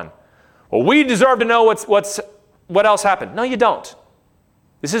decided upon. Well, we deserve to know what else happened. No, you don't.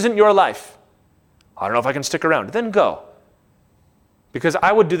 This isn't your life. I don't know if I can stick around. Then go. Because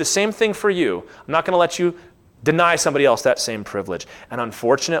I would do the same thing for you. I'm not going to let you deny somebody else that same privilege. And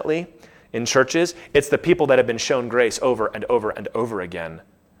unfortunately, in churches, it's the people that have been shown grace over and over and over again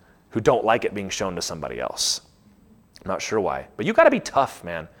who don't like it being shown to somebody else. I'm not sure why. But you got to be tough,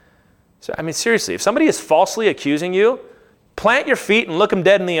 man. So, seriously, if somebody is falsely accusing you, plant your feet and look them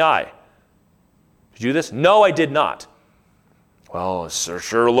dead in the eye. Did you do this? No, I did not. Well, it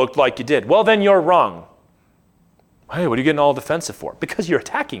sure looked like you did. Well, then you're wrong. Hey, what are you getting all defensive for? Because you're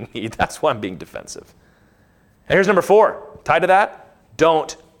attacking me. That's why I'm being defensive. And here's number 4. Tied to that,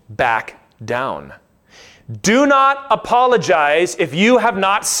 don't back down. Do not apologize if you have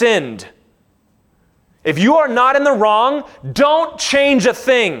not sinned. If you are not in the wrong, don't change a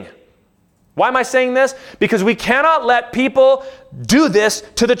thing. Why am I saying this? Because we cannot let people do this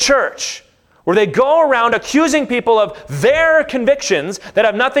to the church, where they go around accusing people of their convictions that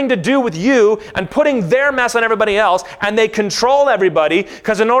have nothing to do with you and putting their mess on everybody else, and they control everybody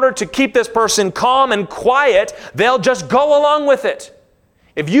because in order to keep this person calm and quiet, they'll just go along with it.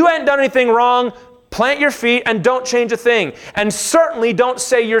 If you ain't done anything wrong, plant your feet and don't change a thing. And certainly don't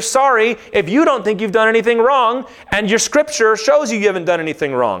say you're sorry if you don't think you've done anything wrong and your scripture shows you haven't done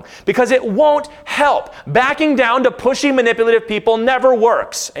anything wrong, because it won't help. Backing down to pushy, manipulative people never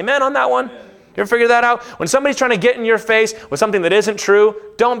works. Amen on that one? You ever figure that out? When somebody's trying to get in your face with something that isn't true,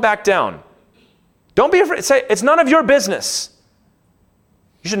 don't back down. Don't be afraid. Say, it's none of your business.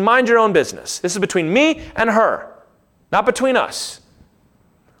 You should mind your own business. This is between me and her, not between us.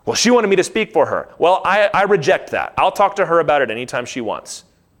 Well, she wanted me to speak for her. Well, I reject that. I'll talk to her about it anytime she wants.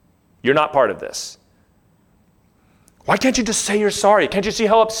 You're not part of this. Why can't you just say you're sorry? Can't you see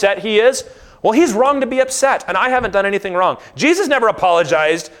how upset he is? Well, he's wrong to be upset, and I haven't done anything wrong. Jesus never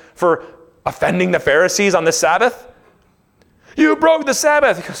apologized for offending the Pharisees on the Sabbath. You broke the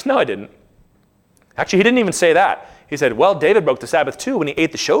Sabbath. He goes, no, I didn't. Actually, he didn't even say that. He said, well, David broke the Sabbath too when he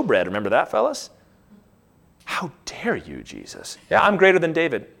ate the showbread. Remember that, fellas? How dare you, Jesus? Yeah, I'm greater than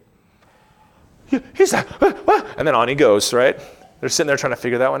David. He's like, and then on he goes, right? They're sitting there trying to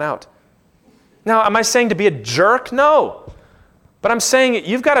figure that one out. Now, am I saying to be a jerk? No. But I'm saying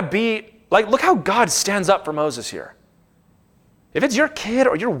you've got to be, like, look how God stands up for Moses here. If it's your kid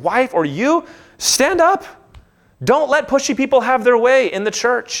or your wife or you, stand up. Don't let pushy people have their way in the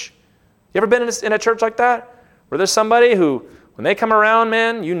church. You ever been in a church like that? Where there's somebody who, when they come around,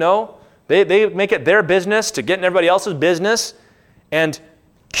 man, they make it their business to get in everybody else's business and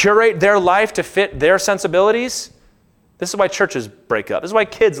curate their life to fit their sensibilities. This is why churches break up. This is why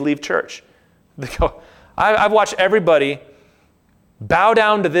kids leave church. They go, I've watched everybody bow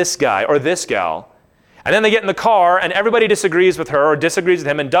down to this guy or this gal, and then they get in the car and everybody disagrees with her or disagrees with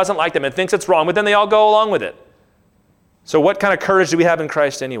him and doesn't like them and thinks it's wrong, but then they all go along with it. So what kind of courage do we have in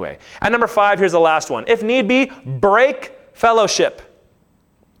Christ anyway? And number 5, here's the last one. If need be, break fellowship.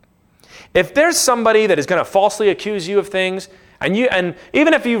 If there's somebody that is going to falsely accuse you of things, and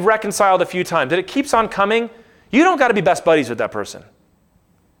even if you've reconciled a few times, that it keeps on coming, you don't got to be best buddies with that person.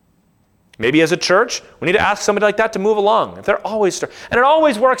 Maybe as a church, we need to ask somebody like that to move along. If they're always, and it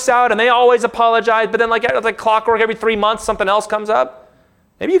always works out, and they always apologize, but then like clockwork, every 3 months, something else comes up.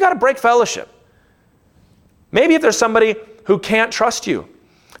 Maybe you got to break fellowship. Maybe if there's somebody who can't trust you,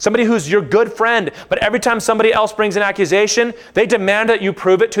 somebody who's your good friend, but every time somebody else brings an accusation, they demand that you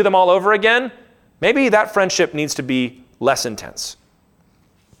prove it to them all over again, maybe that friendship needs to be less intense.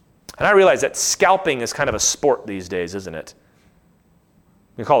 And I realize that scalping is kind of a sport these days, isn't it?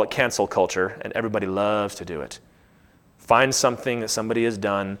 We call it cancel culture, and everybody loves to do it. Find something that somebody has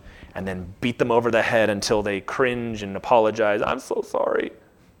done, and then beat them over the head until they cringe and apologize. I'm so sorry.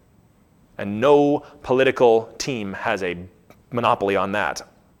 And no political team has a monopoly on that.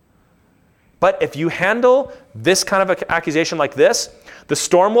 But if you handle this kind of accusation like this, the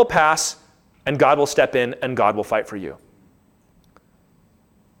storm will pass and God will step in and God will fight for you.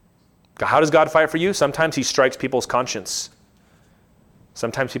 How does God fight for you? Sometimes he strikes people's conscience.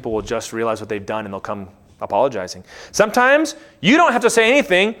 Sometimes people will just realize what they've done and they'll come apologizing. Sometimes you don't have to say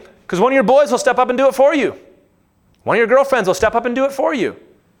anything because one of your boys will step up and do it for you. One of your girlfriends will step up and do it for you.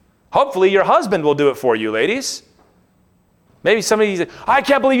 Hopefully your husband will do it for you, ladies. Maybe somebody says, I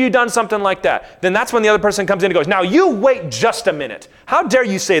can't believe you've done something like that. Then that's when the other person comes in and goes, now you wait just a minute. How dare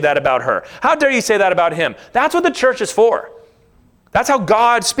you say that about her? How dare you say that about him? That's what the church is for. That's how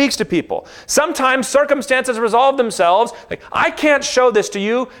God speaks to people. Sometimes circumstances resolve themselves. Like, I can't show this to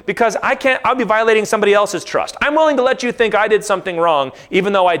you because I'll be violating somebody else's trust. I'm willing to let you think I did something wrong,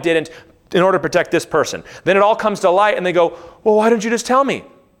 even though I didn't, in order to protect this person. Then it all comes to light and they go, well, why didn't you just tell me?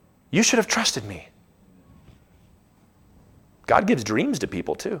 You should have trusted me. God gives dreams to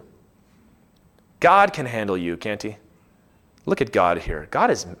people too. God can handle you, can't he? Look at God here.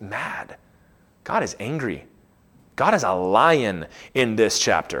 God is mad. God is angry. God is a lion in this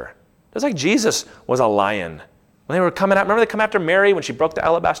chapter. Just like Jesus was a lion. When they were coming out, remember they come after Mary when she broke the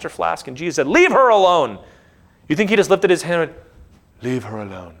alabaster flask and Jesus said, leave her alone. You think he just lifted his hand and went, leave her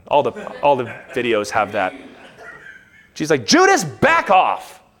alone. All the videos have that. She's like, Judas, back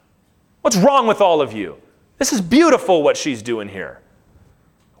off. What's wrong with all of you? This is beautiful what she's doing here.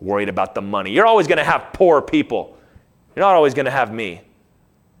 Worried about the money. You're always going to have poor people. You're not always going to have me.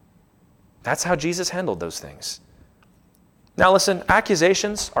 That's how Jesus handled those things. Now listen,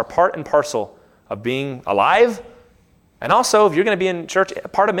 accusations are part and parcel of being alive, and also if you're going to be in church,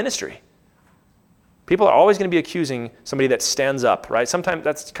 part of ministry. People are always going to be accusing somebody that stands up, right? Sometimes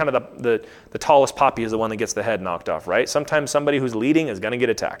that's kind of the tallest poppy is the one that gets the head knocked off, right? Sometimes somebody who's leading is going to get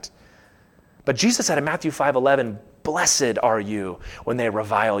attacked. But Jesus said in Matthew 5:11, blessed are you when they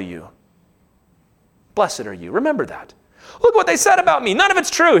revile you. Blessed are you. Remember that. Look what they said about me. None of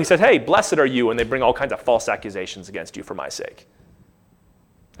it's true. He said, hey, blessed are you when they bring all kinds of false accusations against you for my sake.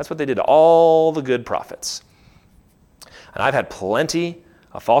 That's what they did to all the good prophets. And I've had plenty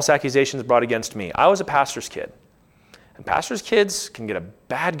of false accusations brought against me. I was a pastor's kid. And pastors' kids can get a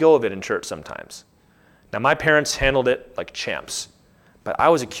bad go of it in church sometimes. Now, my parents handled it like champs. But I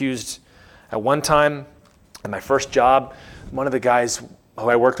was accused at one time, at my first job, one of the guys who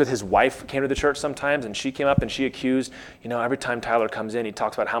I worked with, his wife came to the church sometimes, and she came up and she accused, every time Tyler comes in, he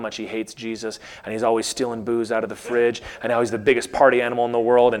talks about how much he hates Jesus, and he's always stealing booze out of the fridge, and how he's the biggest party animal in the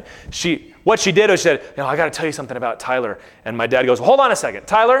world. And what she did was she said, I got to tell you something about Tyler. And my dad goes, well, hold on a second.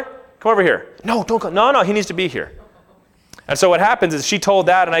 Tyler, come over here. No, don't go. No, he needs to be here. And so what happens is she told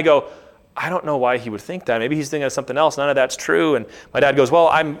that, and I go, I don't know why he would think that. Maybe he's thinking of something else. None of that's true. And my dad goes, well,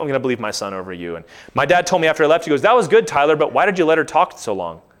 I'm going to believe my son over you. And my dad told me after I left, he goes, that was good, Tyler, but why did you let her talk so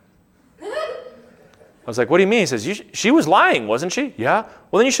long? I was like, what do you mean? He says, she was lying, wasn't she? Yeah.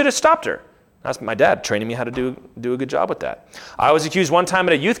 Well, then you should have stopped her. That's my dad training me how to do a good job with that. I was accused one time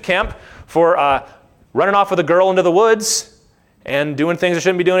at a youth camp for running off with a girl into the woods and doing things I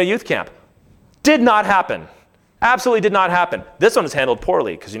shouldn't be doing at youth camp. Did not happen. Absolutely did not happen. This one was handled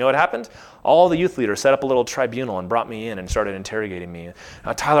poorly because you know what happened? All the youth leaders set up a little tribunal and brought me in and started interrogating me.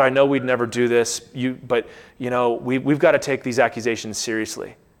 Tyler, I know we'd never do this, but we've got to take these accusations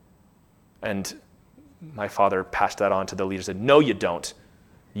seriously. And my father passed that on to the leaders and said, no, you don't.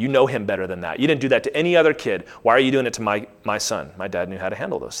 You know him better than that. You didn't do that to any other kid. Why are you doing it to my son? My dad knew how to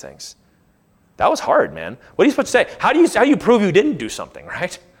handle those things. That was hard, man. What are you supposed to say? How do you prove you didn't do something,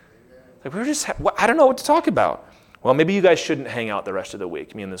 right? Like I don't know what to talk about. Well, maybe you guys shouldn't hang out the rest of the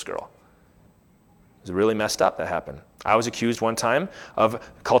week, me and this girl. It was really messed up that happened. I was accused one time of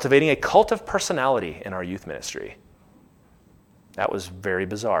cultivating a cult of personality in our youth ministry. That was very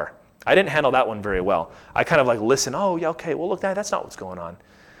bizarre. I didn't handle that one very well. I kind of listen, oh, yeah, okay, well, look, that's not what's going on.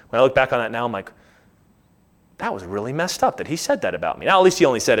 When I look back on that now, I'm like, that was really messed up that he said that about me. Now, at least he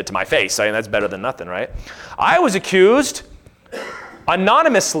only said it to my face. I mean, that's better than nothing, right? I was accused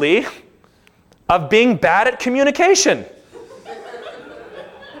anonymously of being bad at communication.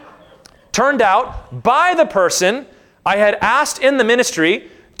 Turned out, by the person I had asked in the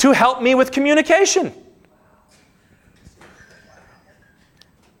ministry to help me with communication.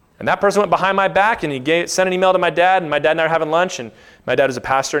 And that person went behind my back and he sent an email to my dad, and my dad and I were having lunch, and my dad is a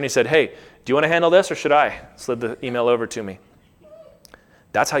pastor, and he said, hey, do you want to handle this or should I? Slid the email over to me.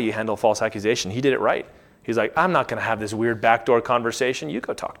 That's how you handle false accusation. He did it right. He's like, I'm not going to have this weird backdoor conversation. You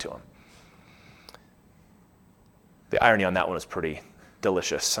go talk to him. The irony on that one was pretty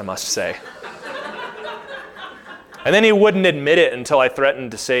delicious, I must say. And then he wouldn't admit it until I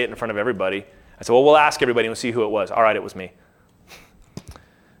threatened to say it in front of everybody. I said, well, we'll ask everybody and we'll see who it was. All right, it was me.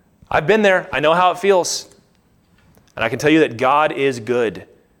 I've been there. I know how it feels. And I can tell you that God is good.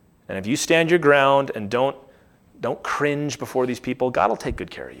 And if you stand your ground and don't cringe before these people, God will take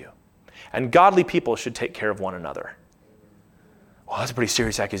good care of you. And godly people should take care of one another. Well, that's a pretty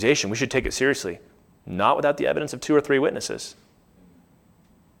serious accusation. We should take it seriously. Not without the evidence of 2 or 3 witnesses.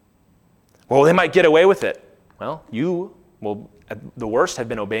 Well, they might get away with it. Well, you will, at the worst, have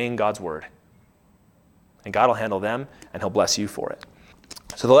been obeying God's word. And God will handle them, and he'll bless you for it.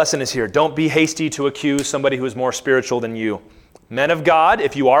 So the lesson is here. Don't be hasty to accuse somebody who is more spiritual than you. Men of God,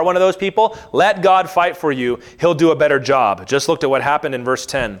 if you are one of those people, let God fight for you. He'll do a better job. Just looked at what happened in verse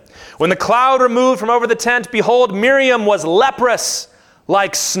 10. When the cloud removed from over the tent, behold, Miriam was leprous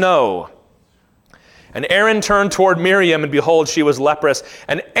like snow. And Aaron turned toward Miriam, and behold, she was leprous.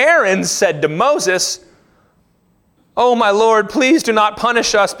 And Aaron said to Moses, "Oh, my Lord, please do not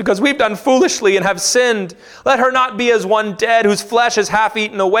punish us, because we've done foolishly and have sinned. Let her not be as one dead, whose flesh is half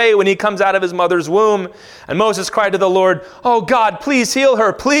eaten away when he comes out of his mother's womb." And Moses cried to the Lord, "Oh God, please heal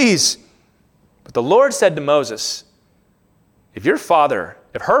her, please." But the Lord said to Moses, if her father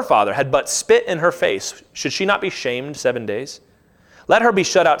had but spit in her face, should she not be shamed 7 days? Let her be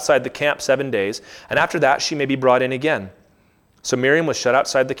shut outside the camp 7 days, and after that she may be brought in again. So Miriam was shut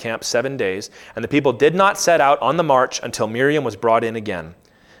outside the camp 7 days, and the people did not set out on the march until Miriam was brought in again.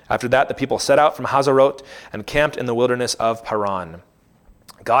 After that, the people set out from Hazarot and camped in the wilderness of Paran.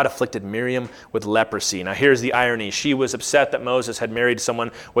 God afflicted Miriam with leprosy. Now here's the irony. She was upset that Moses had married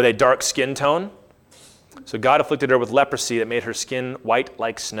someone with a dark skin tone. So God afflicted her with leprosy that made her skin white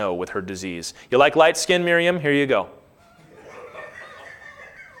like snow with her disease. You like light skin, Miriam? Here you go.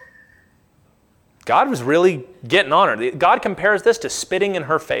 God was really getting on her. God compares this to spitting in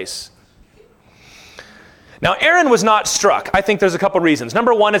her face. Now, Aaron was not struck. I think there's a couple reasons.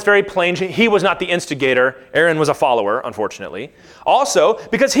 Number one, it's very plain. He was not the instigator. Aaron was a follower, unfortunately. Also,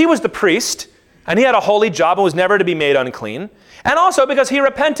 because he was the priest, and he had a holy job and was never to be made unclean. And also because he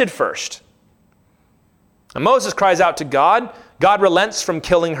repented first. And Moses cries out to God. God relents from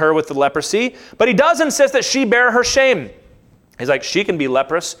killing her with the leprosy, but he does insist that she bear her shame. He's like, she can be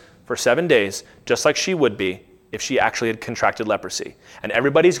leprous for 7 days, just like she would be if she actually had contracted leprosy. And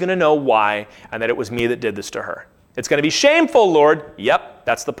everybody's going to know why, and that it was me that did this to her. It's going to be shameful, Lord. Yep,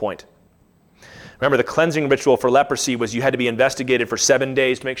 that's the point. Remember, the cleansing ritual for leprosy was you had to be investigated for 7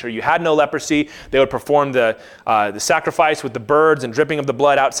 days to make sure you had no leprosy. They would perform the sacrifice with the birds and dripping of the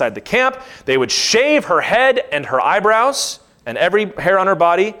blood outside the camp. They would shave her head and her eyebrows and every hair on her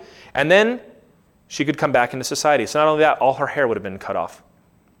body, and then she could come back into society. So not only that, all her hair would have been cut off.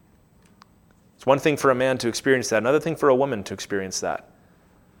 It's one thing for a man to experience that, another thing for a woman to experience that.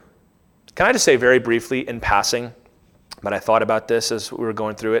 Can I just say very briefly in passing, but I thought about this as we were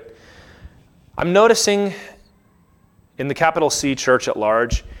going through it. I'm noticing in the capital C church at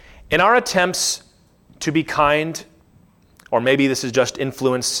large, in our attempts to be kind, or maybe this is just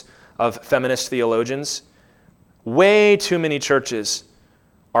influence of feminist theologians, way too many churches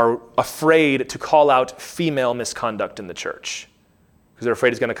are afraid to call out female misconduct in the church because they're afraid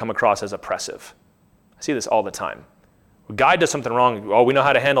it's going to come across as oppressive. I see this all the time. A guy does something wrong, oh, we know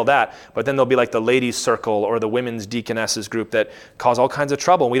how to handle that, but then there'll be like the ladies' circle or the women's deaconesses group that cause all kinds of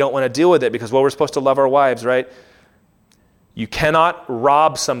trouble, and we don't want to deal with it because, well, we're supposed to love our wives, right? You cannot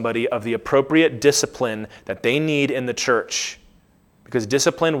rob somebody of the appropriate discipline that they need in the church, because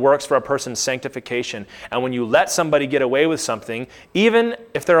discipline works for a person's sanctification. And when you let somebody get away with something, even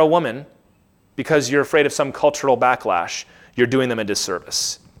if they're a woman, because you're afraid of some cultural backlash, you're doing them a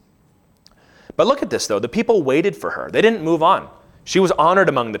disservice. But look at this, though. The people waited for her. They didn't move on. She was honored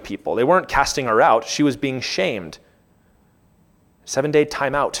among the people. They weren't casting her out. She was being shamed. 7-day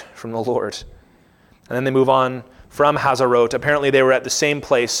timeout from the Lord. And then they move on from Hazarot. Apparently they were at the same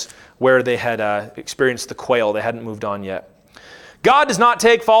place where they had experienced the quail. They hadn't moved on yet. God does not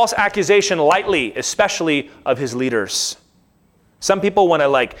take false accusation lightly, especially of his leaders. Some people want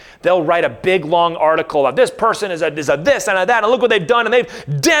to they'll write a big long article of this person is a this and a that, and look what they've done, and they've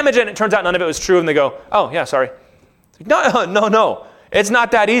damaged it, and it turns out none of it was true, and they go, oh, yeah, sorry. No, it's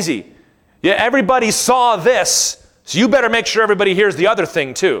not that easy. Yeah, everybody saw this, so you better make sure everybody hears the other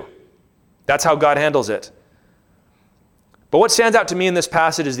thing too. That's how God handles it. But what stands out to me in this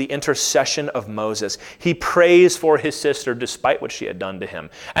passage is the intercession of Moses. He prays for his sister despite what she had done to him.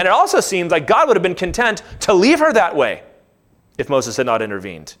 And it also seems like God would have been content to leave her that way if Moses had not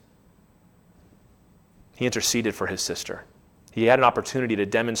intervened. He interceded for his sister. He had an opportunity to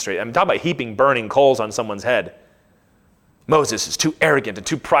demonstrate. I'm talking about heaping burning coals on someone's head. Moses is too arrogant and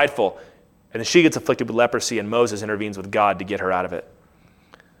too prideful. And then she gets afflicted with leprosy, and Moses intervenes with God to get her out of it.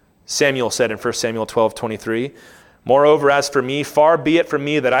 Samuel said in 1 Samuel 12:23, "Moreover, as for me, far be it from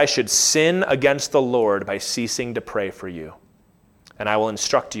me that I should sin against the Lord by ceasing to pray for you. And I will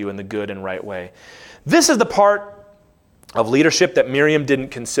instruct you in the good and right way." This is the part of leadership that Miriam didn't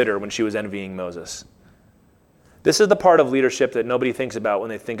consider when she was envying Moses. This is the part of leadership that nobody thinks about when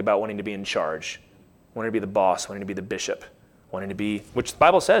they think about wanting to be in charge, wanting to be the boss, wanting to be the bishop, wanting to be, which the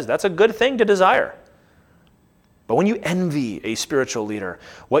Bible says that's a good thing to desire. But when you envy a spiritual leader,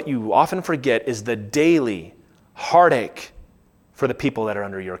 what you often forget is the daily heartache for the people that are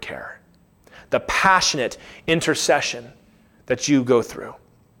under your care, the passionate intercession that you go through.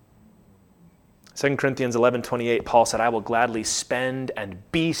 2 Corinthians 11:28, Paul said, "I will gladly spend and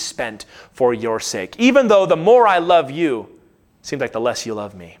be spent for your sake, even though the more I love you, it seems like the less you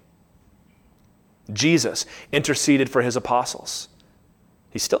love me." Jesus interceded for his apostles.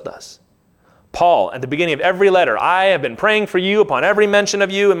 He still does. Paul, at the beginning of every letter, "I have been praying for you upon every mention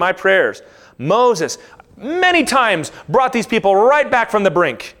of you in my prayers." Moses, many times, brought these people right back from the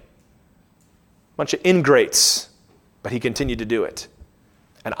brink. Bunch of ingrates, but he continued to do it.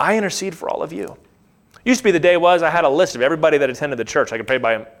 And I intercede for all of you. Used to be the day was I had a list of everybody that attended the church. I could pray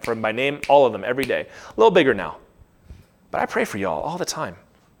by name, all of them, every day. A little bigger now. But I pray for y'all all the time,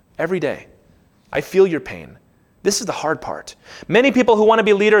 every day. I feel your pain. This is the hard part. Many people who want to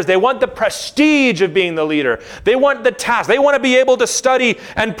be leaders, they want the prestige of being the leader. They want the task. They want to be able to study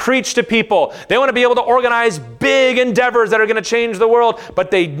and preach to people. They want to be able to organize big endeavors that are going to change the world, but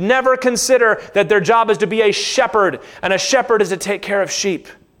they never consider that their job is to be a shepherd, and a shepherd is to take care of sheep.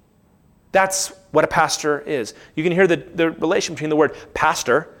 That's what a pastor is. You can hear the relation between the word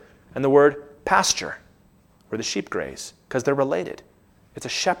pastor and the word pasture, where the sheep graze, because they're related. It's a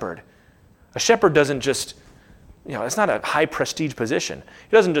shepherd. A shepherd doesn't just, it's not a high prestige position.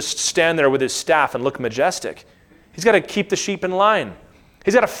 He doesn't just stand there with his staff and look majestic. He's got to keep the sheep in line.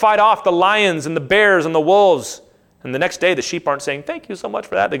 He's got to fight off the lions and the bears and the wolves. And the next day, the sheep aren't saying, "Thank you so much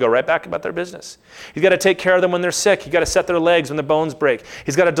for that." They go right back about their business. He's got to take care of them when they're sick. He's got to set their legs when their bones break.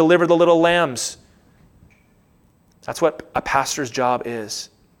 He's got to deliver the little lambs. That's what a pastor's job is.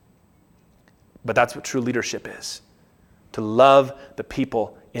 But that's what true leadership is, to love the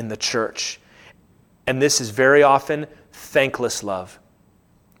people in the church. And this is very often thankless love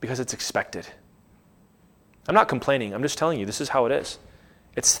because it's expected. I'm not complaining. I'm just telling you this is how it is.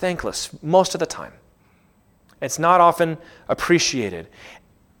 It's thankless most of the time. It's not often appreciated.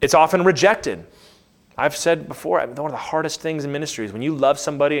 It's often rejected. I've said before, one of the hardest things in ministry is when you love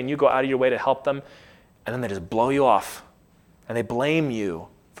somebody and you go out of your way to help them, and then they just blow you off and they blame you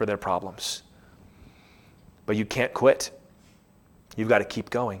for their problems. But you can't quit. You've got to keep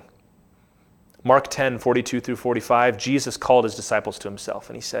going. Mark 10:42-45, Jesus called his disciples to himself,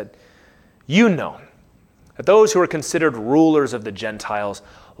 and he said, "You know that those who are considered rulers of the Gentiles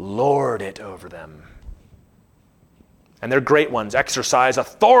lord it over them, and their great ones exercise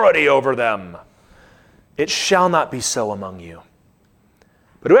authority over them. It shall not be so among you.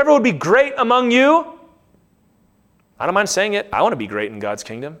 But whoever would be great among you," I don't mind saying it, I want to be great in God's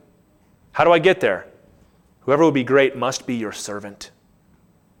kingdom. How do I get there? "Whoever would be great must be your servant.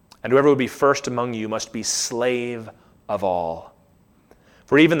 And whoever would be first among you must be slave of all.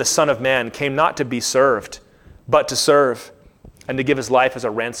 For even the Son of Man came not to be served, but to serve, and to give his life as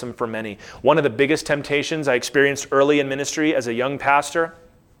a ransom for many." One of the biggest temptations I experienced early in ministry as a young pastor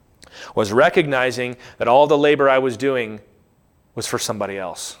was recognizing that all the labor I was doing was for somebody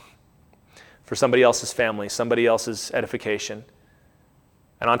else, for somebody else's family, somebody else's edification.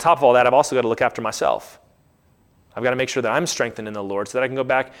 And on top of all that, I've also got to look after myself. I've got to make sure that I'm strengthened in the Lord so that I can go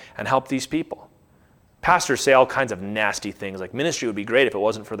back and help these people. Pastors say all kinds of nasty things, like ministry would be great if it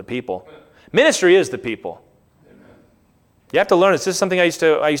wasn't for the people. Ministry is the people. You have to learn. It's just something I used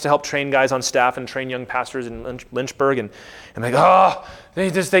to help train guys on staff and train young pastors in Lynchburg, and they go,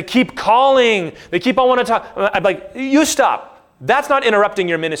 they keep calling. They keep on wanting to talk. I'm like, you stop. That's not interrupting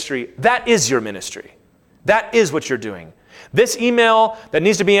your ministry. That is your ministry. That is what you're doing. This email that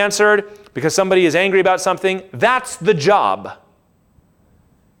needs to be answered because somebody is angry about something, that's the job.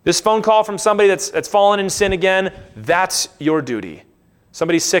 This phone call from somebody that's fallen in sin again, that's your duty.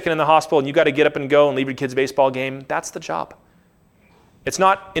 Somebody's sick and in the hospital and you got to get up and go and leave your kid's baseball game, that's the job. It's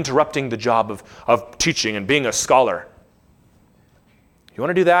not interrupting the job of teaching and being a scholar. You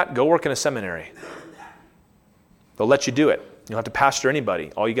want to do that? Go work in a seminary. They'll let you do it. You don't have to pastor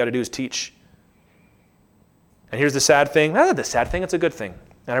anybody. All you got to do is teach. And here's the sad thing. Not the sad thing, it's a good thing.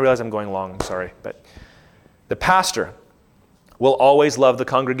 And I realize I'm going long, I'm sorry. But the pastor will always love the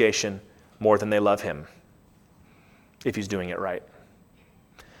congregation more than they love him if he's doing it right.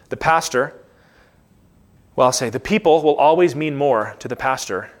 The pastor Well, I'll say the people will always mean more to the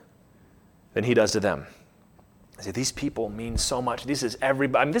pastor than he does to them. I say, these people mean so much. This is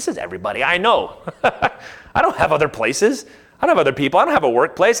everybody. I mean, this is everybody I know. I don't have other places. I don't have other people. I don't have a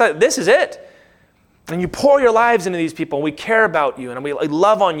workplace. This is it. And you pour your lives into these people, and we care about you, and we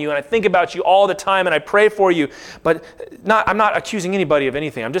love on you, and I think about you all the time, and I pray for you. But I'm not accusing anybody of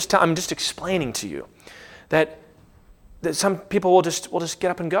anything. I'm just explaining to you that some people will just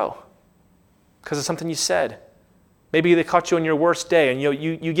get up and go because of something you said. Maybe they caught you on your worst day, and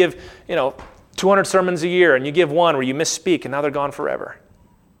you give 200 sermons a year, and you give one where you misspeak, and now they're gone forever.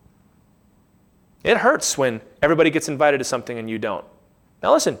 It hurts when everybody gets invited to something and you don't.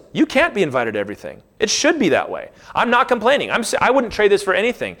 Now listen, you can't be invited to everything. It should be that way. I'm not complaining. I wouldn't trade this for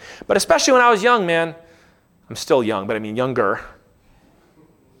anything. But especially when I was young, man, I'm still young, but I mean younger,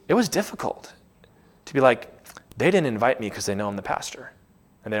 it was difficult to be like, they didn't invite me because they know I'm the pastor,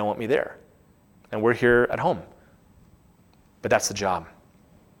 and they don't want me there. And we're here at home. But that's the job.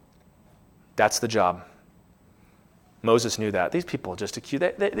 That's the job. Moses knew that. These people just accuse.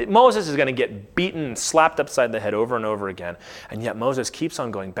 Moses is going to get beaten and slapped upside the head over and over again. And yet Moses keeps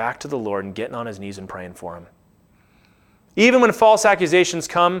on going back to the Lord and getting on his knees and praying for him. Even when false accusations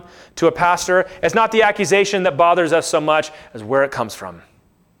come to a pastor, it's not the accusation that bothers us so much as where it comes from.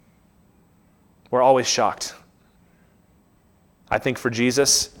 We're always shocked. I think for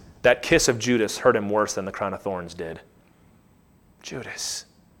Jesus, that kiss of Judas hurt him worse than the crown of thorns did. Judas,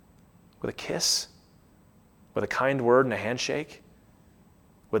 with a kiss? With a kind word and a handshake?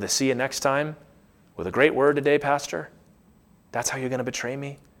 With a see you next time? With a great word today, Pastor? That's how you're going to betray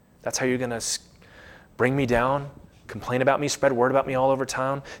me? That's how you're going to bring me down? Complain about me? Spread word about me all over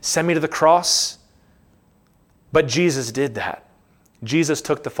town? Send me to the cross? But Jesus did that. Jesus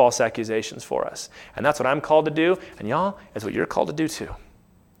took the false accusations for us. And that's what I'm called to do. And y'all, it's what you're called to do too.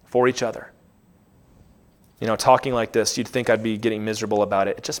 For each other. Talking like this, you'd think I'd be getting miserable about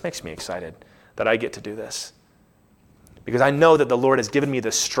it. It just makes me excited that I get to do this. Because I know that the Lord has given me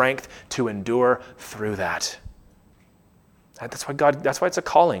the strength to endure through that. That's why it's a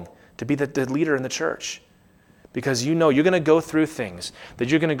calling to be the leader in the church. Because you're going to go through things that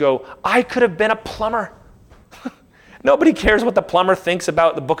you're going to go, I could have been a plumber. Nobody cares what the plumber thinks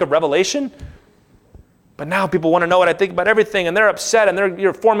about the book of Revelation. But now people want to know what I think about everything, and they're upset, and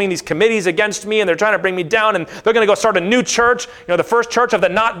you're forming these committees against me, and they're trying to bring me down, and they're going to go start a new church, the first church of the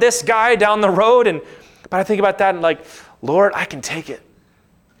not this guy down the road. But I think about that and Lord, I can take it.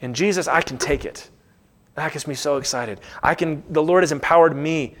 In Jesus, I can take it. That gets me so excited. The Lord has empowered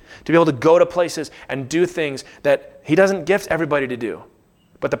me to be able to go to places and do things that He doesn't gift everybody to do.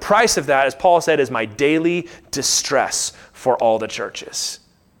 But the price of that, as Paul said, is my daily distress for all the churches.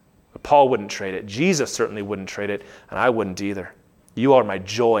 But Paul wouldn't trade it. Jesus certainly wouldn't trade it, and I wouldn't either. You are my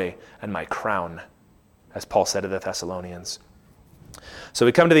joy and my crown, as Paul said to the Thessalonians. So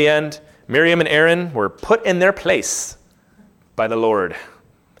we come to the end. Miriam and Aaron were put in their place by the Lord.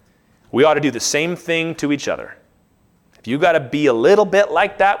 We ought to do the same thing to each other. If you got to be a little bit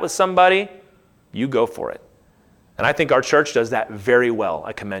like that with somebody, you go for it. And I think our church does that very well.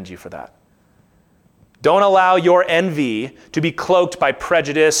 I commend you for that. Don't allow your envy to be cloaked by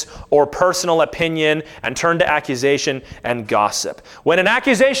prejudice or personal opinion and turn to accusation and gossip. When an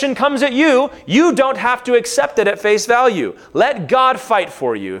accusation comes at you, you don't have to accept it at face value. Let God fight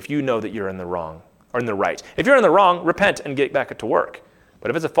for you if you know that you're in the wrong or in the right. If you're in the wrong, repent and get back to work.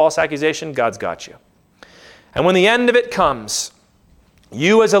 But if it's a false accusation, God's got you. And when the end of it comes,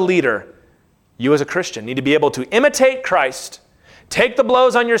 you as a leader, you as a Christian, need to be able to imitate Christ, take the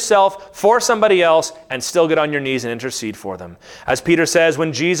blows on yourself for somebody else, and still get on your knees and intercede for them. As Peter says,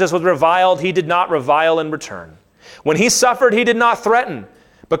 when Jesus was reviled, he did not revile in return. When he suffered, he did not threaten,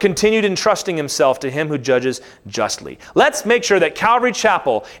 but continued entrusting himself to him who judges justly. Let's make sure that Calvary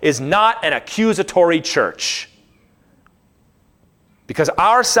Chapel is not an accusatory church. Because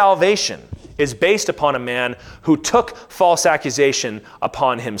our salvation is based upon a man who took false accusation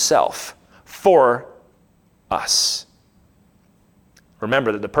upon himself for us.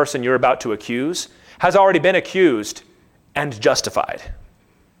 Remember that the person you're about to accuse has already been accused and justified.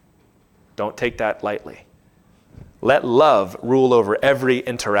 Don't take that lightly. Let love rule over every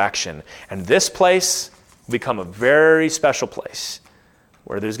interaction. And this place will become a very special place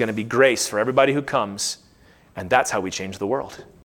where there's going to be grace for everybody who comes. And that's how we change the world.